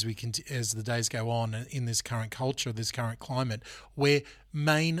the days go on in this current culture, this current climate, where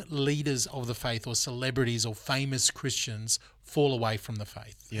main leaders of the faith or celebrities or famous Christians fall away from the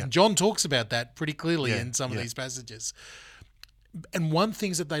faith. Yeah. And John talks about that pretty clearly in some of these passages. And one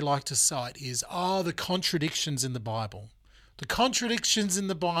thing that they like to cite is, the contradictions in the Bible. The contradictions in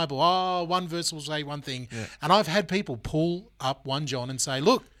the Bible. One verse will say one thing. Yeah. And I've had people pull up 1 John and say,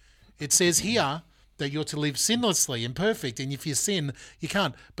 look, it says here that you're to live sinlessly and perfect, and if you sin, you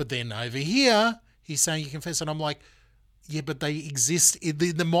can't. But then over here, he's saying you confess. And I'm like, yeah, but they exist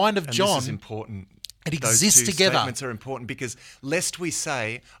in the mind of John. This is important. It exists together. Those two statements are important because lest we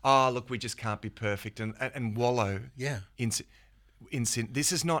say, look, we just can't be perfect and wallow in sin.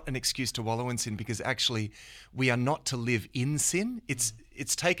 This is not an excuse to wallow in sin, because actually we are not to live in sin.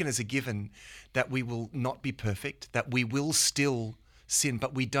 It's taken as a given that we will not be perfect, that we will still sin,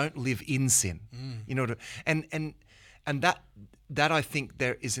 but we don't live in sin. And that I think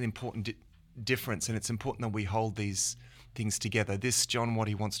there is an important difference, and it's important that we hold these things together. This, John, what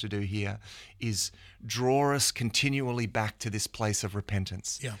he wants to do here is draw us continually back to this place of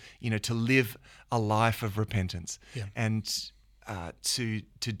repentance. To live a life of repentance. And to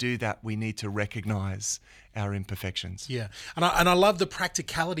do that, we need to recognize our imperfections. Yeah, and I love the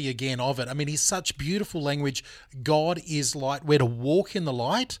practicality again of it. I mean, he's such beautiful language. God is light. We're to walk in the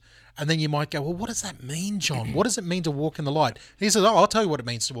light. And then you might go, well, what does that mean, John? What does it mean to walk in the light? And he says, I'll tell you what it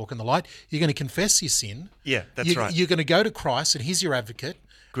means to walk in the light. You're going to confess your sin. Yeah, that's right. You're going to go to Christ, and He's your advocate.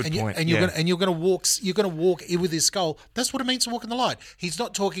 Good point. And you're going to walk. You're going to walk with His skull. That's what it means to walk in the light. He's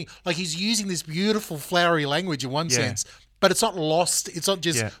not talking like he's using this beautiful flowery language in one sense. But it's not lost. It's not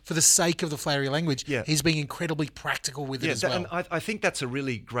just Yeah. for the sake of the flowery language. Yeah. He's being incredibly practical with it as well. And I think that's a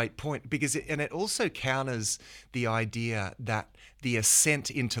really great point because it also counters the idea that the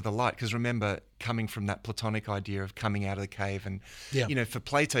ascent into the light, because remember, coming from that Platonic idea of coming out of the cave, and Yeah. for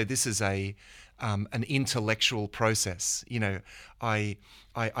Plato, this is an intellectual process. I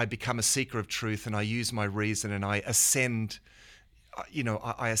become a seeker of truth, and I use my reason, and I ascend.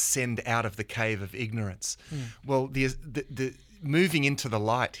 I ascend out of the cave of ignorance. Well, the moving into the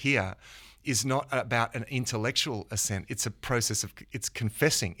light here is not about an intellectual ascent. It's a process of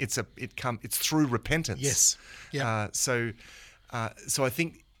confessing. It's through repentance. Yes. Yeah. So I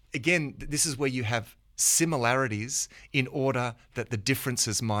think again, this is where you have similarities in order that the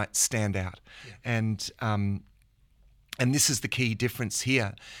differences might stand out, and this is the key difference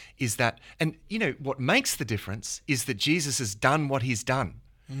here, is that, and what makes the difference is that Jesus has done what he's done.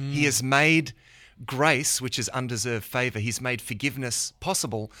 He has made grace, which is undeserved favor. He's made forgiveness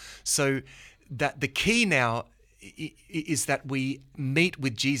possible, so that the key now is that we meet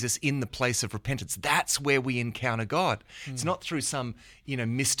with Jesus in the place of repentance. That's where we encounter God. It's not through some,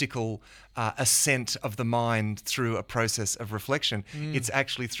 mystical ascent of the mind through a process of reflection. It's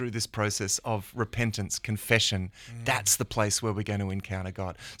actually through this process of repentance, confession. That's the place where we're going to encounter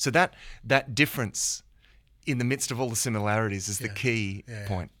God. So that difference in the midst of all the similarities is the key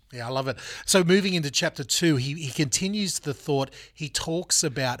point. Yeah, I love it. So moving into chapter 2, he continues the thought. He talks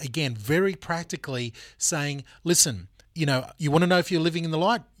about, again, very practically saying, listen, you want to know if you're living in the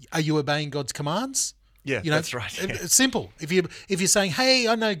light? Are you obeying God's commands? Yeah, that's right. Yeah. It's simple. If you're saying, hey,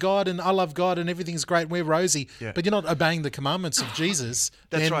 I know God and I love God and everything's great and we're rosy, but you're not obeying the commandments of Jesus.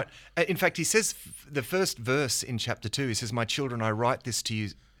 That's right. In fact, he says, the first verse in chapter 2, he says, my children, I write this to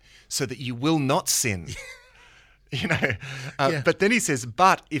you so that you will not sin. But then he says,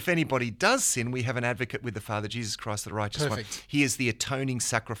 but if anybody does sin, we have an advocate with the Father, Jesus Christ, the righteous one. He is the atoning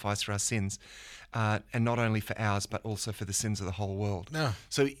sacrifice for our sins, and not only for ours, but also for the sins of the whole world. No.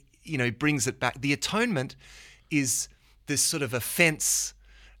 So, he brings it back. The atonement is this sort of offense,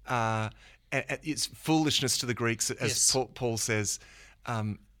 it's foolishness to the Greeks, as Paul says.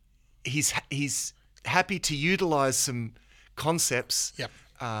 He's happy to utilize some concepts. Yep.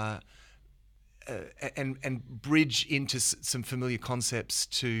 And bridge into some familiar concepts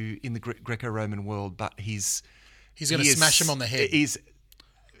in the Greco-Roman world, but he's going to smash them on the head. He's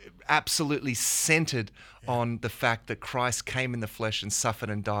absolutely centered on the fact that Christ came in the flesh and suffered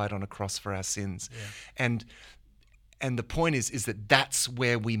and died on a cross for our sins, and the point is that that's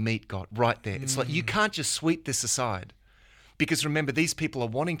where we meet God, right there. It's like you can't just sweep this aside. Because remember, these people are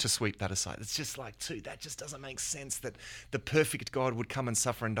wanting to sweep that aside. It's just like, that just doesn't make sense that the perfect God would come and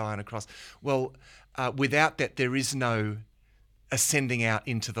suffer and die on a cross. Well, without that, there is no ascending out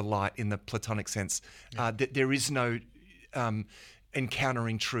into the light in the Platonic sense. That there is no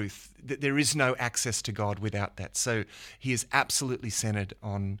encountering truth. That there is no access to God without that. So he is absolutely centered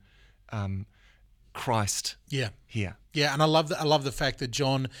on Christ. Here. Yeah, and I love the fact that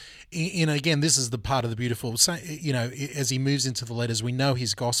John, again, this is the part of the beautiful, as he moves into the letters, we know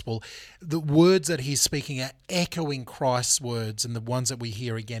his gospel. The words that he's speaking are echoing Christ's words and the ones that we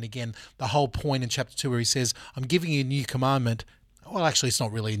hear again. The whole point in chapter 2 where he says, I'm giving you a new commandment. Well, actually, it's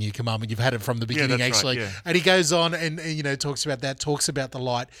not really a new commandment. You've had it from the beginning, that's actually. right, yeah. And he goes on and talks about that, talks about the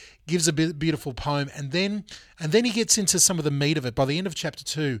light, gives a beautiful poem, and then he gets into some of the meat of it. By the end of chapter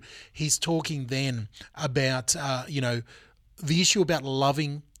 2, he's talking then about the issue about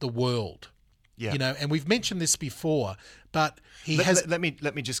loving the world. Yeah. And we've mentioned this before, but let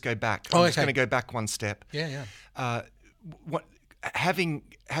me just go back. I'm just going to go back one step. Yeah. Having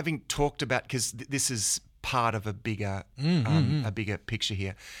talked about, because this is part of a bigger picture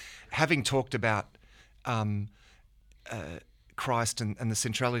here. Having talked about Christ and the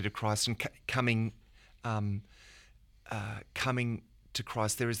centrality of Christ and coming to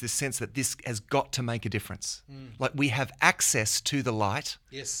Christ, there is this sense that this has got to make a difference. Like we have access to the light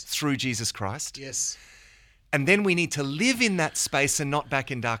through Jesus Christ. Yes. And then we need to live in that space and not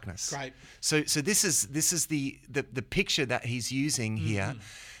back in darkness. Great. So this is the picture that he's using here,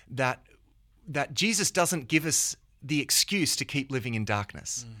 that Jesus doesn't give us the excuse to keep living in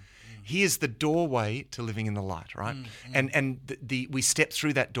darkness. He is the doorway to living in the light, right? And we step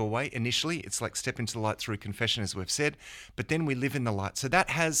through that doorway initially. It's like step into the light through confession, as we've said, but then we live in the light. So that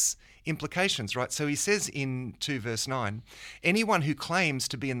has implications, right? So he says in 2 verse 9, anyone who claims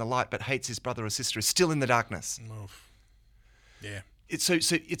to be in the light but hates his brother or sister is still in the darkness. Yeah. So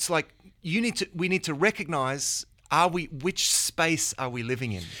it's like we need to recognize, which space are we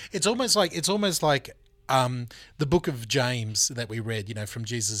living in? It's almost like the book of James that we read, from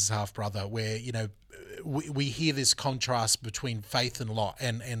Jesus' half brother, where we hear this contrast between faith and law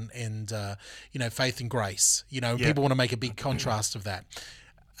and faith and grace. People want to make a big contrast of that.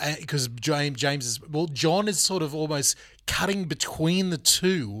 Because John is sort of almost cutting between the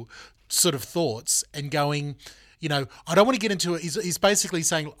two sort of thoughts and going, I don't want to get into it. He's basically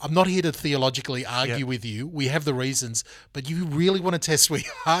saying, I'm not here to theologically argue with you. We have the reasons, but you really want to test where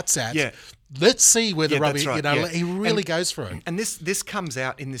your heart's at. Yeah. Let's see where the rubber, right. he really goes for it. And this comes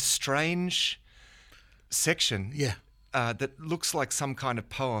out in this strange section. Yeah. That looks like some kind of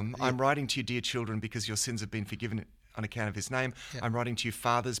poem. Yeah. I'm writing to you, dear children, because your sins have been forgiven on account of his name. Yeah. I'm writing to you,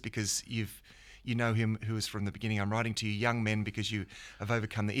 fathers, because you know him who is from the beginning. I'm writing to you, young men, because you have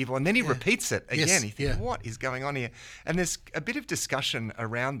overcome the evil. And then he repeats it again. Yes. You think, what is going on here? And there's a bit of discussion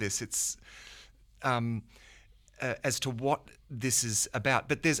around this. It's as to what this is about.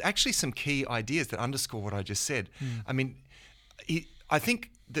 But there's actually some key ideas that underscore what I just said. I mean, I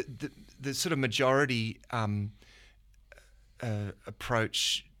think the sort of majority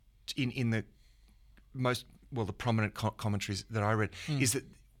approach in the most, the prominent commentaries that I read is that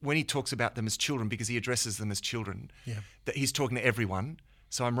when he talks about them as children, because he addresses them as children, that he's talking to everyone.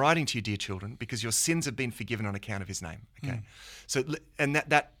 So I'm writing to you, dear children, because your sins have been forgiven on account of his name. Okay. So, and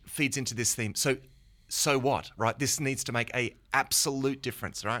that feeds into this theme. So what, right? This needs to make a absolute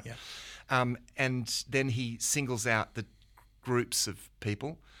difference, right? Yeah. And then he singles out the groups of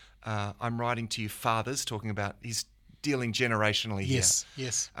people. I'm writing to you, fathers, talking about, he's dealing generationally here.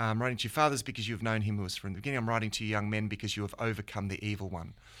 Yes. I'm writing to you, fathers, because you have known him who was from the beginning. I'm writing to you, young men, because you have overcome the evil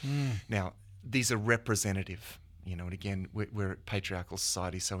one. Now, these are representative, and again, we're a patriarchal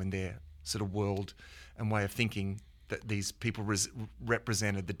society, so in their sort of world and way of thinking, that these people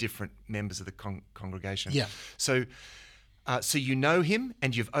represented the different members of the congregation. Yeah. So you know him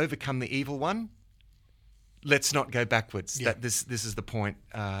and you've overcome the evil one. Let's not go backwards. Yeah. This is the point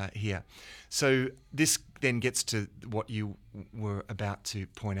here. So this then gets to what you were about to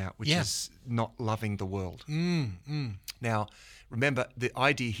point out, which is not loving the world. Now, remember, the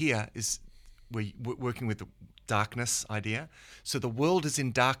idea here is we're working with the darkness idea. So the world is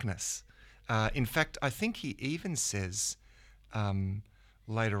in darkness. In fact, I think he even says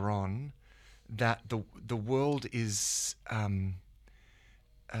later on that the world is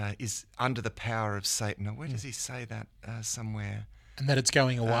under the power of Satan. Now, where does he say that somewhere? And that it's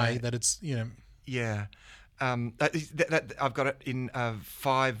going away, that it's, Yeah. That I've got it in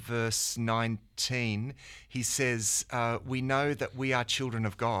 5 verse 19. He says, we know that we are children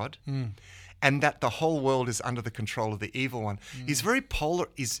of God and that the whole world is under the control of the evil one. He's very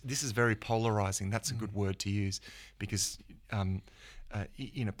this is very polarizing. That's a good word to use because,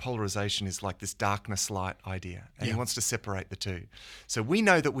 polarization is like this darkness light idea, and he wants to separate the two. So we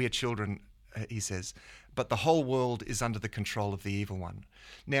know that we are children, he says, but the whole world is under the control of the evil one.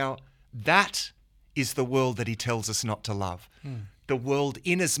 Now, that is the world that he tells us not to love. The world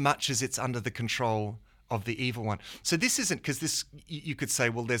in as much as it's under the control of the evil one. So this isn't, because this, you could say,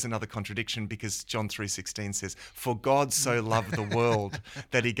 well, there's another contradiction because John 3:16 says, for God so loved the world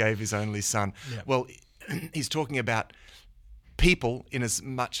that he gave his only son. Yeah. Well, he's talking about people in as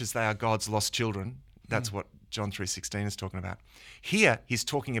much as they are God's lost children. That's what John 3:16 is talking about. Here, he's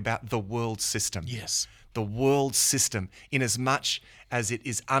talking about the world system. Yes. The world system, in as much as it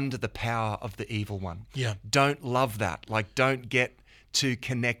is under the power of the evil one. Yeah. Don't love that. Like, don't get too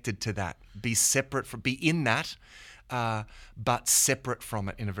connected to that. Be separate be in that, but separate from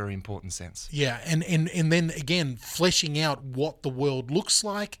it in a very important sense. Yeah, and then again, fleshing out what the world looks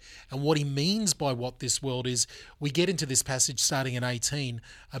like and what he means by what this world is. We get into this passage starting in 18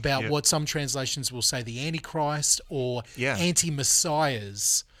 about what some translations will say the Antichrist or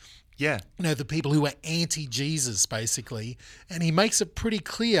anti-messiahs. Yeah. The people who are anti-Jesus, basically. And he makes it pretty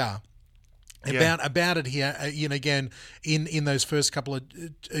clear about it here, again, in those first couple of,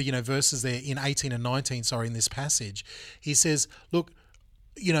 verses there in 18 and 19, in this passage. He says, look,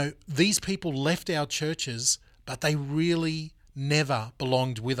 these people left our churches, but they really never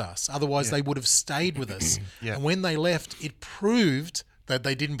belonged with us. Otherwise, they would have stayed with us. And when they left, it proved that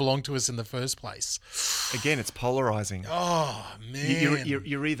they didn't belong to us in the first place. Again, it's polarizing. Oh, man.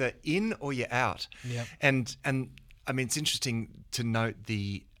 You're either in or you're out. Yep. And I mean, it's interesting to note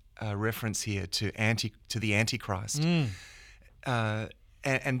the reference here to the Antichrist.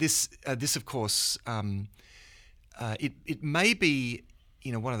 And this, of course, it may be,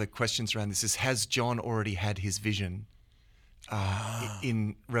 one of the questions around this is, has John already had his vision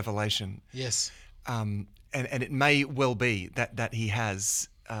in Revelation? Yes. And it may well be that he has,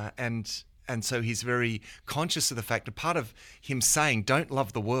 and so he's very conscious of the fact. A part of him saying, "Don't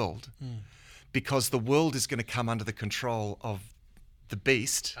love the world," because the world is going to come under the control of the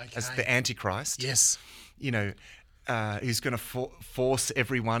beast as the Antichrist. Yes. You know, who's going to force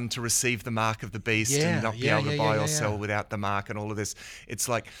everyone to receive the mark of the beast and not be able to buy or sell without the mark and all of this. It's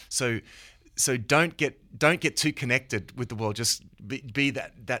like, so don't get too connected with the world. Just be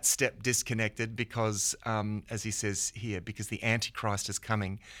that step disconnected, because as he says here, because the Antichrist is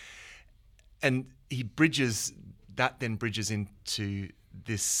coming. And he bridges into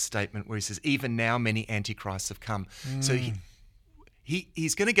this statement where he says, even now many antichrists have come. So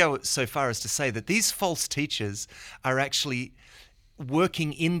he's going to go so far as to say that these false teachers are actually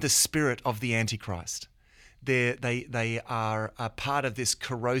working in the spirit of the Antichrist. They are a part of this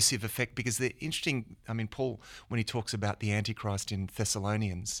corrosive effect, because they're interesting. I mean, Paul, when he talks about the Antichrist in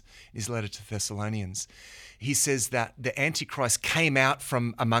Thessalonians, his letter to Thessalonians, he says that the Antichrist came out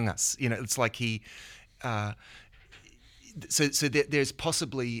from among us. You know, it's like he. So there's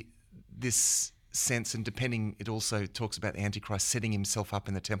possibly this sense, and depending, it also talks about the Antichrist setting himself up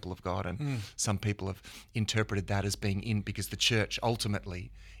in the temple of God, and some people have interpreted that as being in, because the church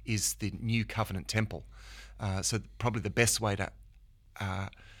ultimately is the new covenant temple. So probably the best way to,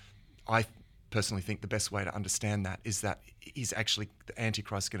 I personally think the best way to understand that is that he's actually, the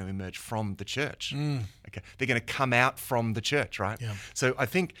Antichrist is going to emerge from the church. Okay, they're going to come out from the church, right? Yeah. So I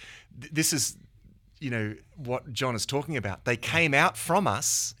think this is, what John is talking about. They came out from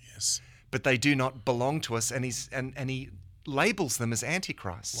us, yes, but they do not belong to us, and he labels them as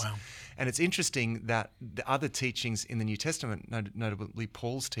antichrists. Wow. And it's interesting that the other teachings in the New Testament, notably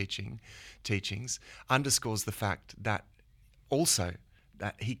Paul's teachings, underscores the fact that also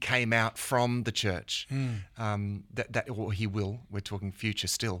that he came out from the church, or he will, we're talking future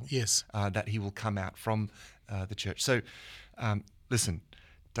still, yes, that he will come out from the church. So listen,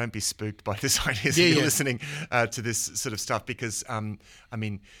 don't be spooked by this idea you're listening to this sort of stuff, because,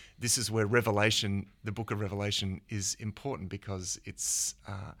 this is where Revelation, the book of Revelation, is important, because it's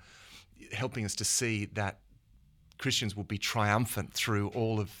helping us to see that Christians will be triumphant through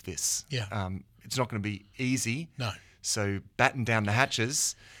all of this. Yeah. It's not going to be easy. No. So batten down the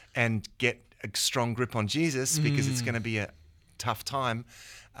hatches and get a strong grip on Jesus, because it's going to be a tough time.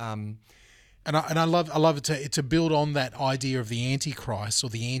 And I love it to build on that idea of the Antichrist or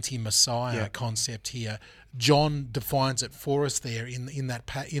the anti-Messiah concept here. John defines it for us there in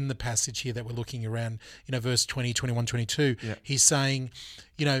the passage here that we're looking around, verse 20, 21, 22. Yeah. He's saying,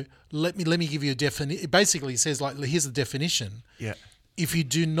 let me give you a definition. Basically, he says, like, here's the definition. Yeah. If you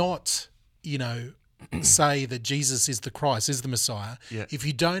do not, say that Jesus is the Christ, is the Messiah, if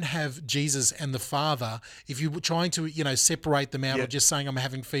you don't have Jesus and the Father, if you're trying to, separate them out, or just saying I'm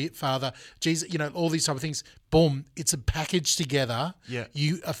having Father, Jesus, all these type of things, boom, it's a package together. Yeah.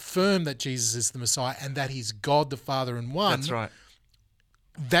 You affirm that Jesus is the Messiah and that he's God the Father in one. That's right.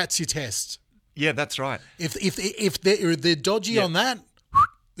 That's your test. Yeah, that's right. If they're dodgy on that,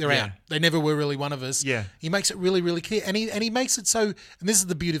 they're out. They never were really one of us. Yeah. He makes it really, really clear. And he makes it so, and this is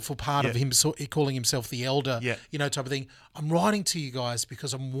the beautiful part of him calling himself the elder, type of thing. I'm writing to you guys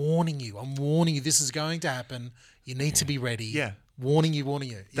because I'm warning you. This is going to happen. You need to be ready. Yeah. Warning you.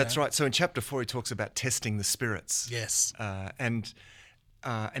 That's right. So in chapter 4, he talks about testing the spirits. Yes. And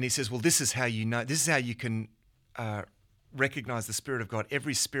he says, well, this is how you know, this is how you can recognize the Spirit of God.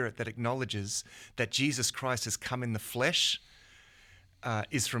 Every spirit that acknowledges that Jesus Christ has come in the flesh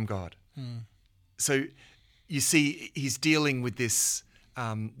is from God. So you see, he's dealing with this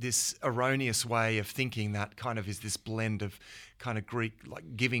this erroneous way of thinking that kind of is this blend of kind of Greek,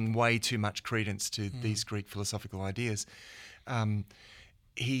 like giving way too much credence to these Greek philosophical ideas.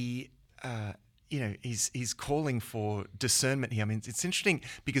 He's calling for discernment here. I mean, it's interesting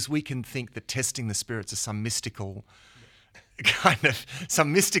because we can think that testing the spirits is some mystical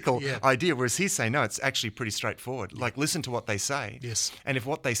idea, whereas he's saying, no, it's actually pretty straightforward. Like, listen to what they say. Yes. And if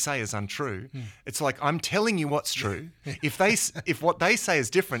what they say is untrue, it's like, I'm telling you what's true. If what they say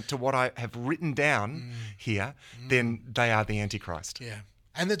is different to what I have written down here, then they are the Antichrist. Yeah.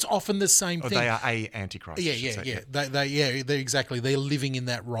 And it's often the same thing. Or they are a Antichrist. Yeah. They're exactly. They're living in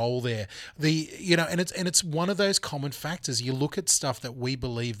that role there. And it's one of those common factors. You look at stuff that we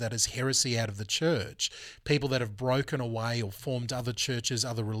believe that is heresy out of the church, people that have broken away or formed other churches,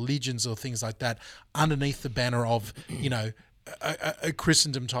 other religions, or things like that, underneath the banner of a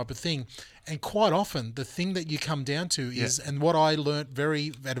Christendom type of thing. And quite often, the thing that you come down to is, and what I learnt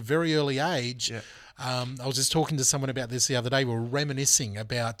at a very early age. Yeah. I was just talking to someone about this the other day. We were reminiscing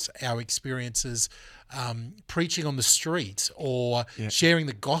about our experiences preaching on the street or sharing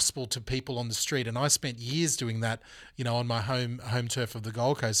the gospel to people on the street. And I spent years doing that, on my home turf of the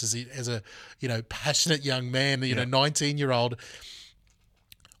Gold Coast as a passionate young man, 19-year-old.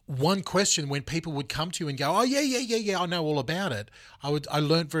 one question when people would come to you and go, oh, yeah, I know all about it. I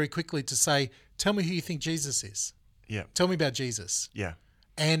learned very quickly to say, tell me who you think Jesus is. Yeah. Tell me about Jesus. Yeah.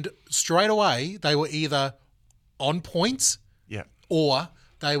 And straight away, they were either on point or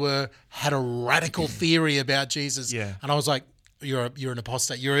they had a radical theory about Jesus. Yeah. And I was like, you're an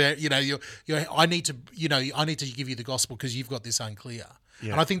apostate. I need to give you the gospel because you've got this unclear.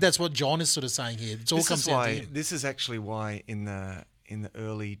 Yeah. And I think that's what John is sort of saying here. It all comes down to him. This is actually why in the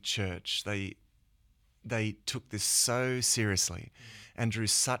early church they took this so seriously and drew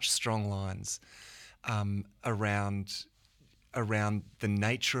such strong lines around the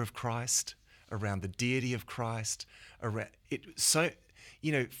nature of Christ, around the deity of Christ, around it. So,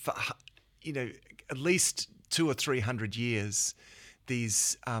 for at least 200 or 300 years,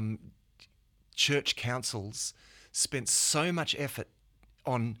 these church councils spent so much effort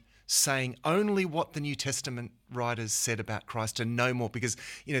on saying only what the New Testament writers said about Christ and no more, because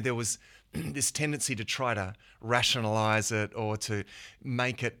there was this tendency to try to rationalize it or to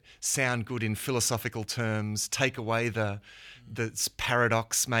make it sound good in philosophical terms, take away the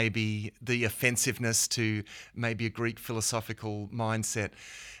paradox, maybe the offensiveness to maybe a Greek philosophical mindset.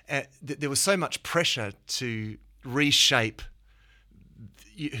 There was so much pressure to reshape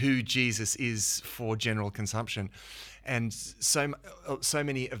who Jesus is for general consumption. And so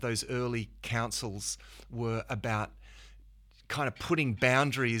many of those early councils were about kind of putting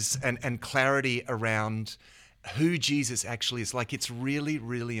boundaries and clarity around who Jesus actually is. Like, it's really,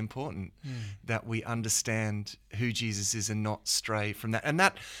 really important that we understand who Jesus is and not stray from that. And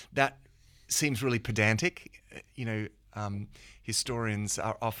that seems really pedantic. Historians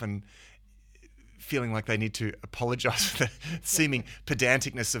are often feeling like they need to apologize for the seeming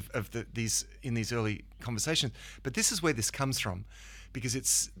pedanticness of these early conversations. But this is where this comes from, because it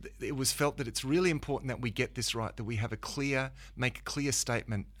was felt that it's really important that we get this right, that we have make a clear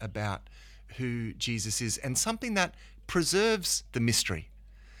statement about who Jesus is, and something that preserves the mystery.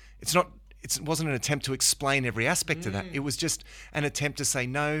 It wasn't an attempt to explain every aspect of that. It was just an attempt to say,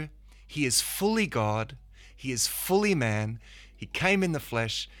 no, he is fully God, he is fully man, he came in the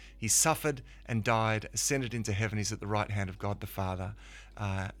flesh, he suffered and died, ascended into heaven, he's at the right hand of God the Father.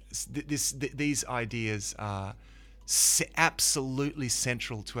 These ideas are absolutely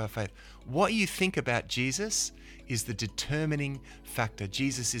central to our faith. What you think about Jesus is the determining factor.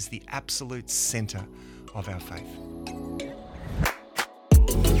 Jesus is the absolute center of our faith.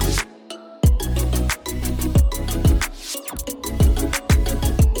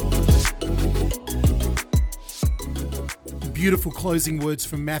 Beautiful closing words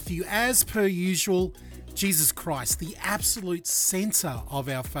from Matthew. As per usual, Jesus Christ, the absolute center of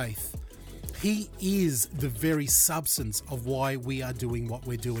our faith. He is the very substance of why we are doing what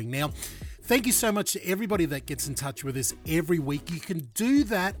we're doing. Now, thank you so much to everybody that gets in touch with us every week. You can do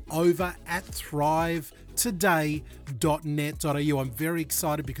that over at thrivetoday.net.au. I'm very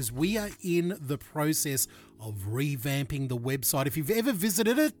excited because we are in the process of revamping the website. If you've ever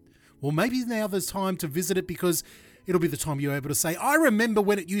visited it, well, maybe now there's time to visit it, because it'll be the time you're able to say, I remember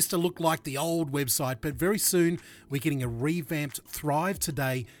when it used to look like the old website. But very soon, we're getting a revamped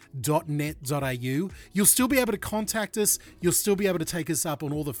thrivetoday.net.au. You'll still be able to contact us. You'll still be able to take us up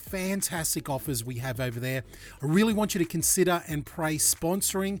on all the fantastic offers we have over there. I really want you to consider and pray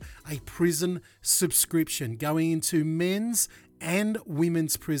sponsoring a prison subscription going into men's and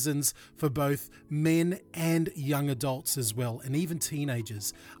women's prisons for both men and young adults as well. And even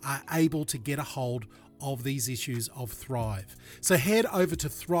teenagers are able to get a hold of these issues of Thrive. So head over to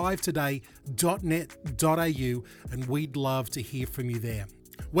thrivetoday.net.au and we'd love to hear from you there.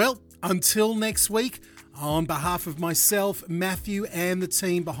 Well, until next week, on behalf of myself, Matthew, and the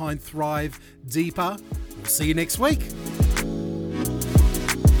team behind Thrive Deeper, we'll see you next week.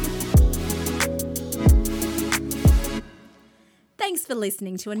 Thanks for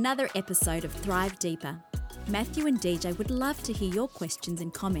listening to another episode of Thrive Deeper. Matthew and DJ would love to hear your questions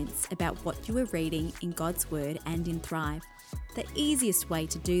and comments about what you are reading in God's Word and in Thrive. The easiest way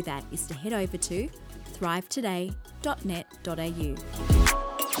to do that is to head over to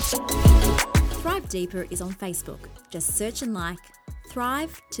thrivetoday.net.au. Thrive Deeper is on Facebook. Just search and like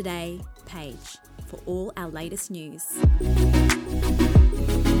Thrive Today page for all our latest news.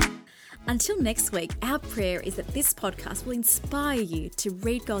 Until next week, our prayer is that this podcast will inspire you to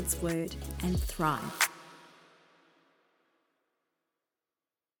read God's Word and thrive.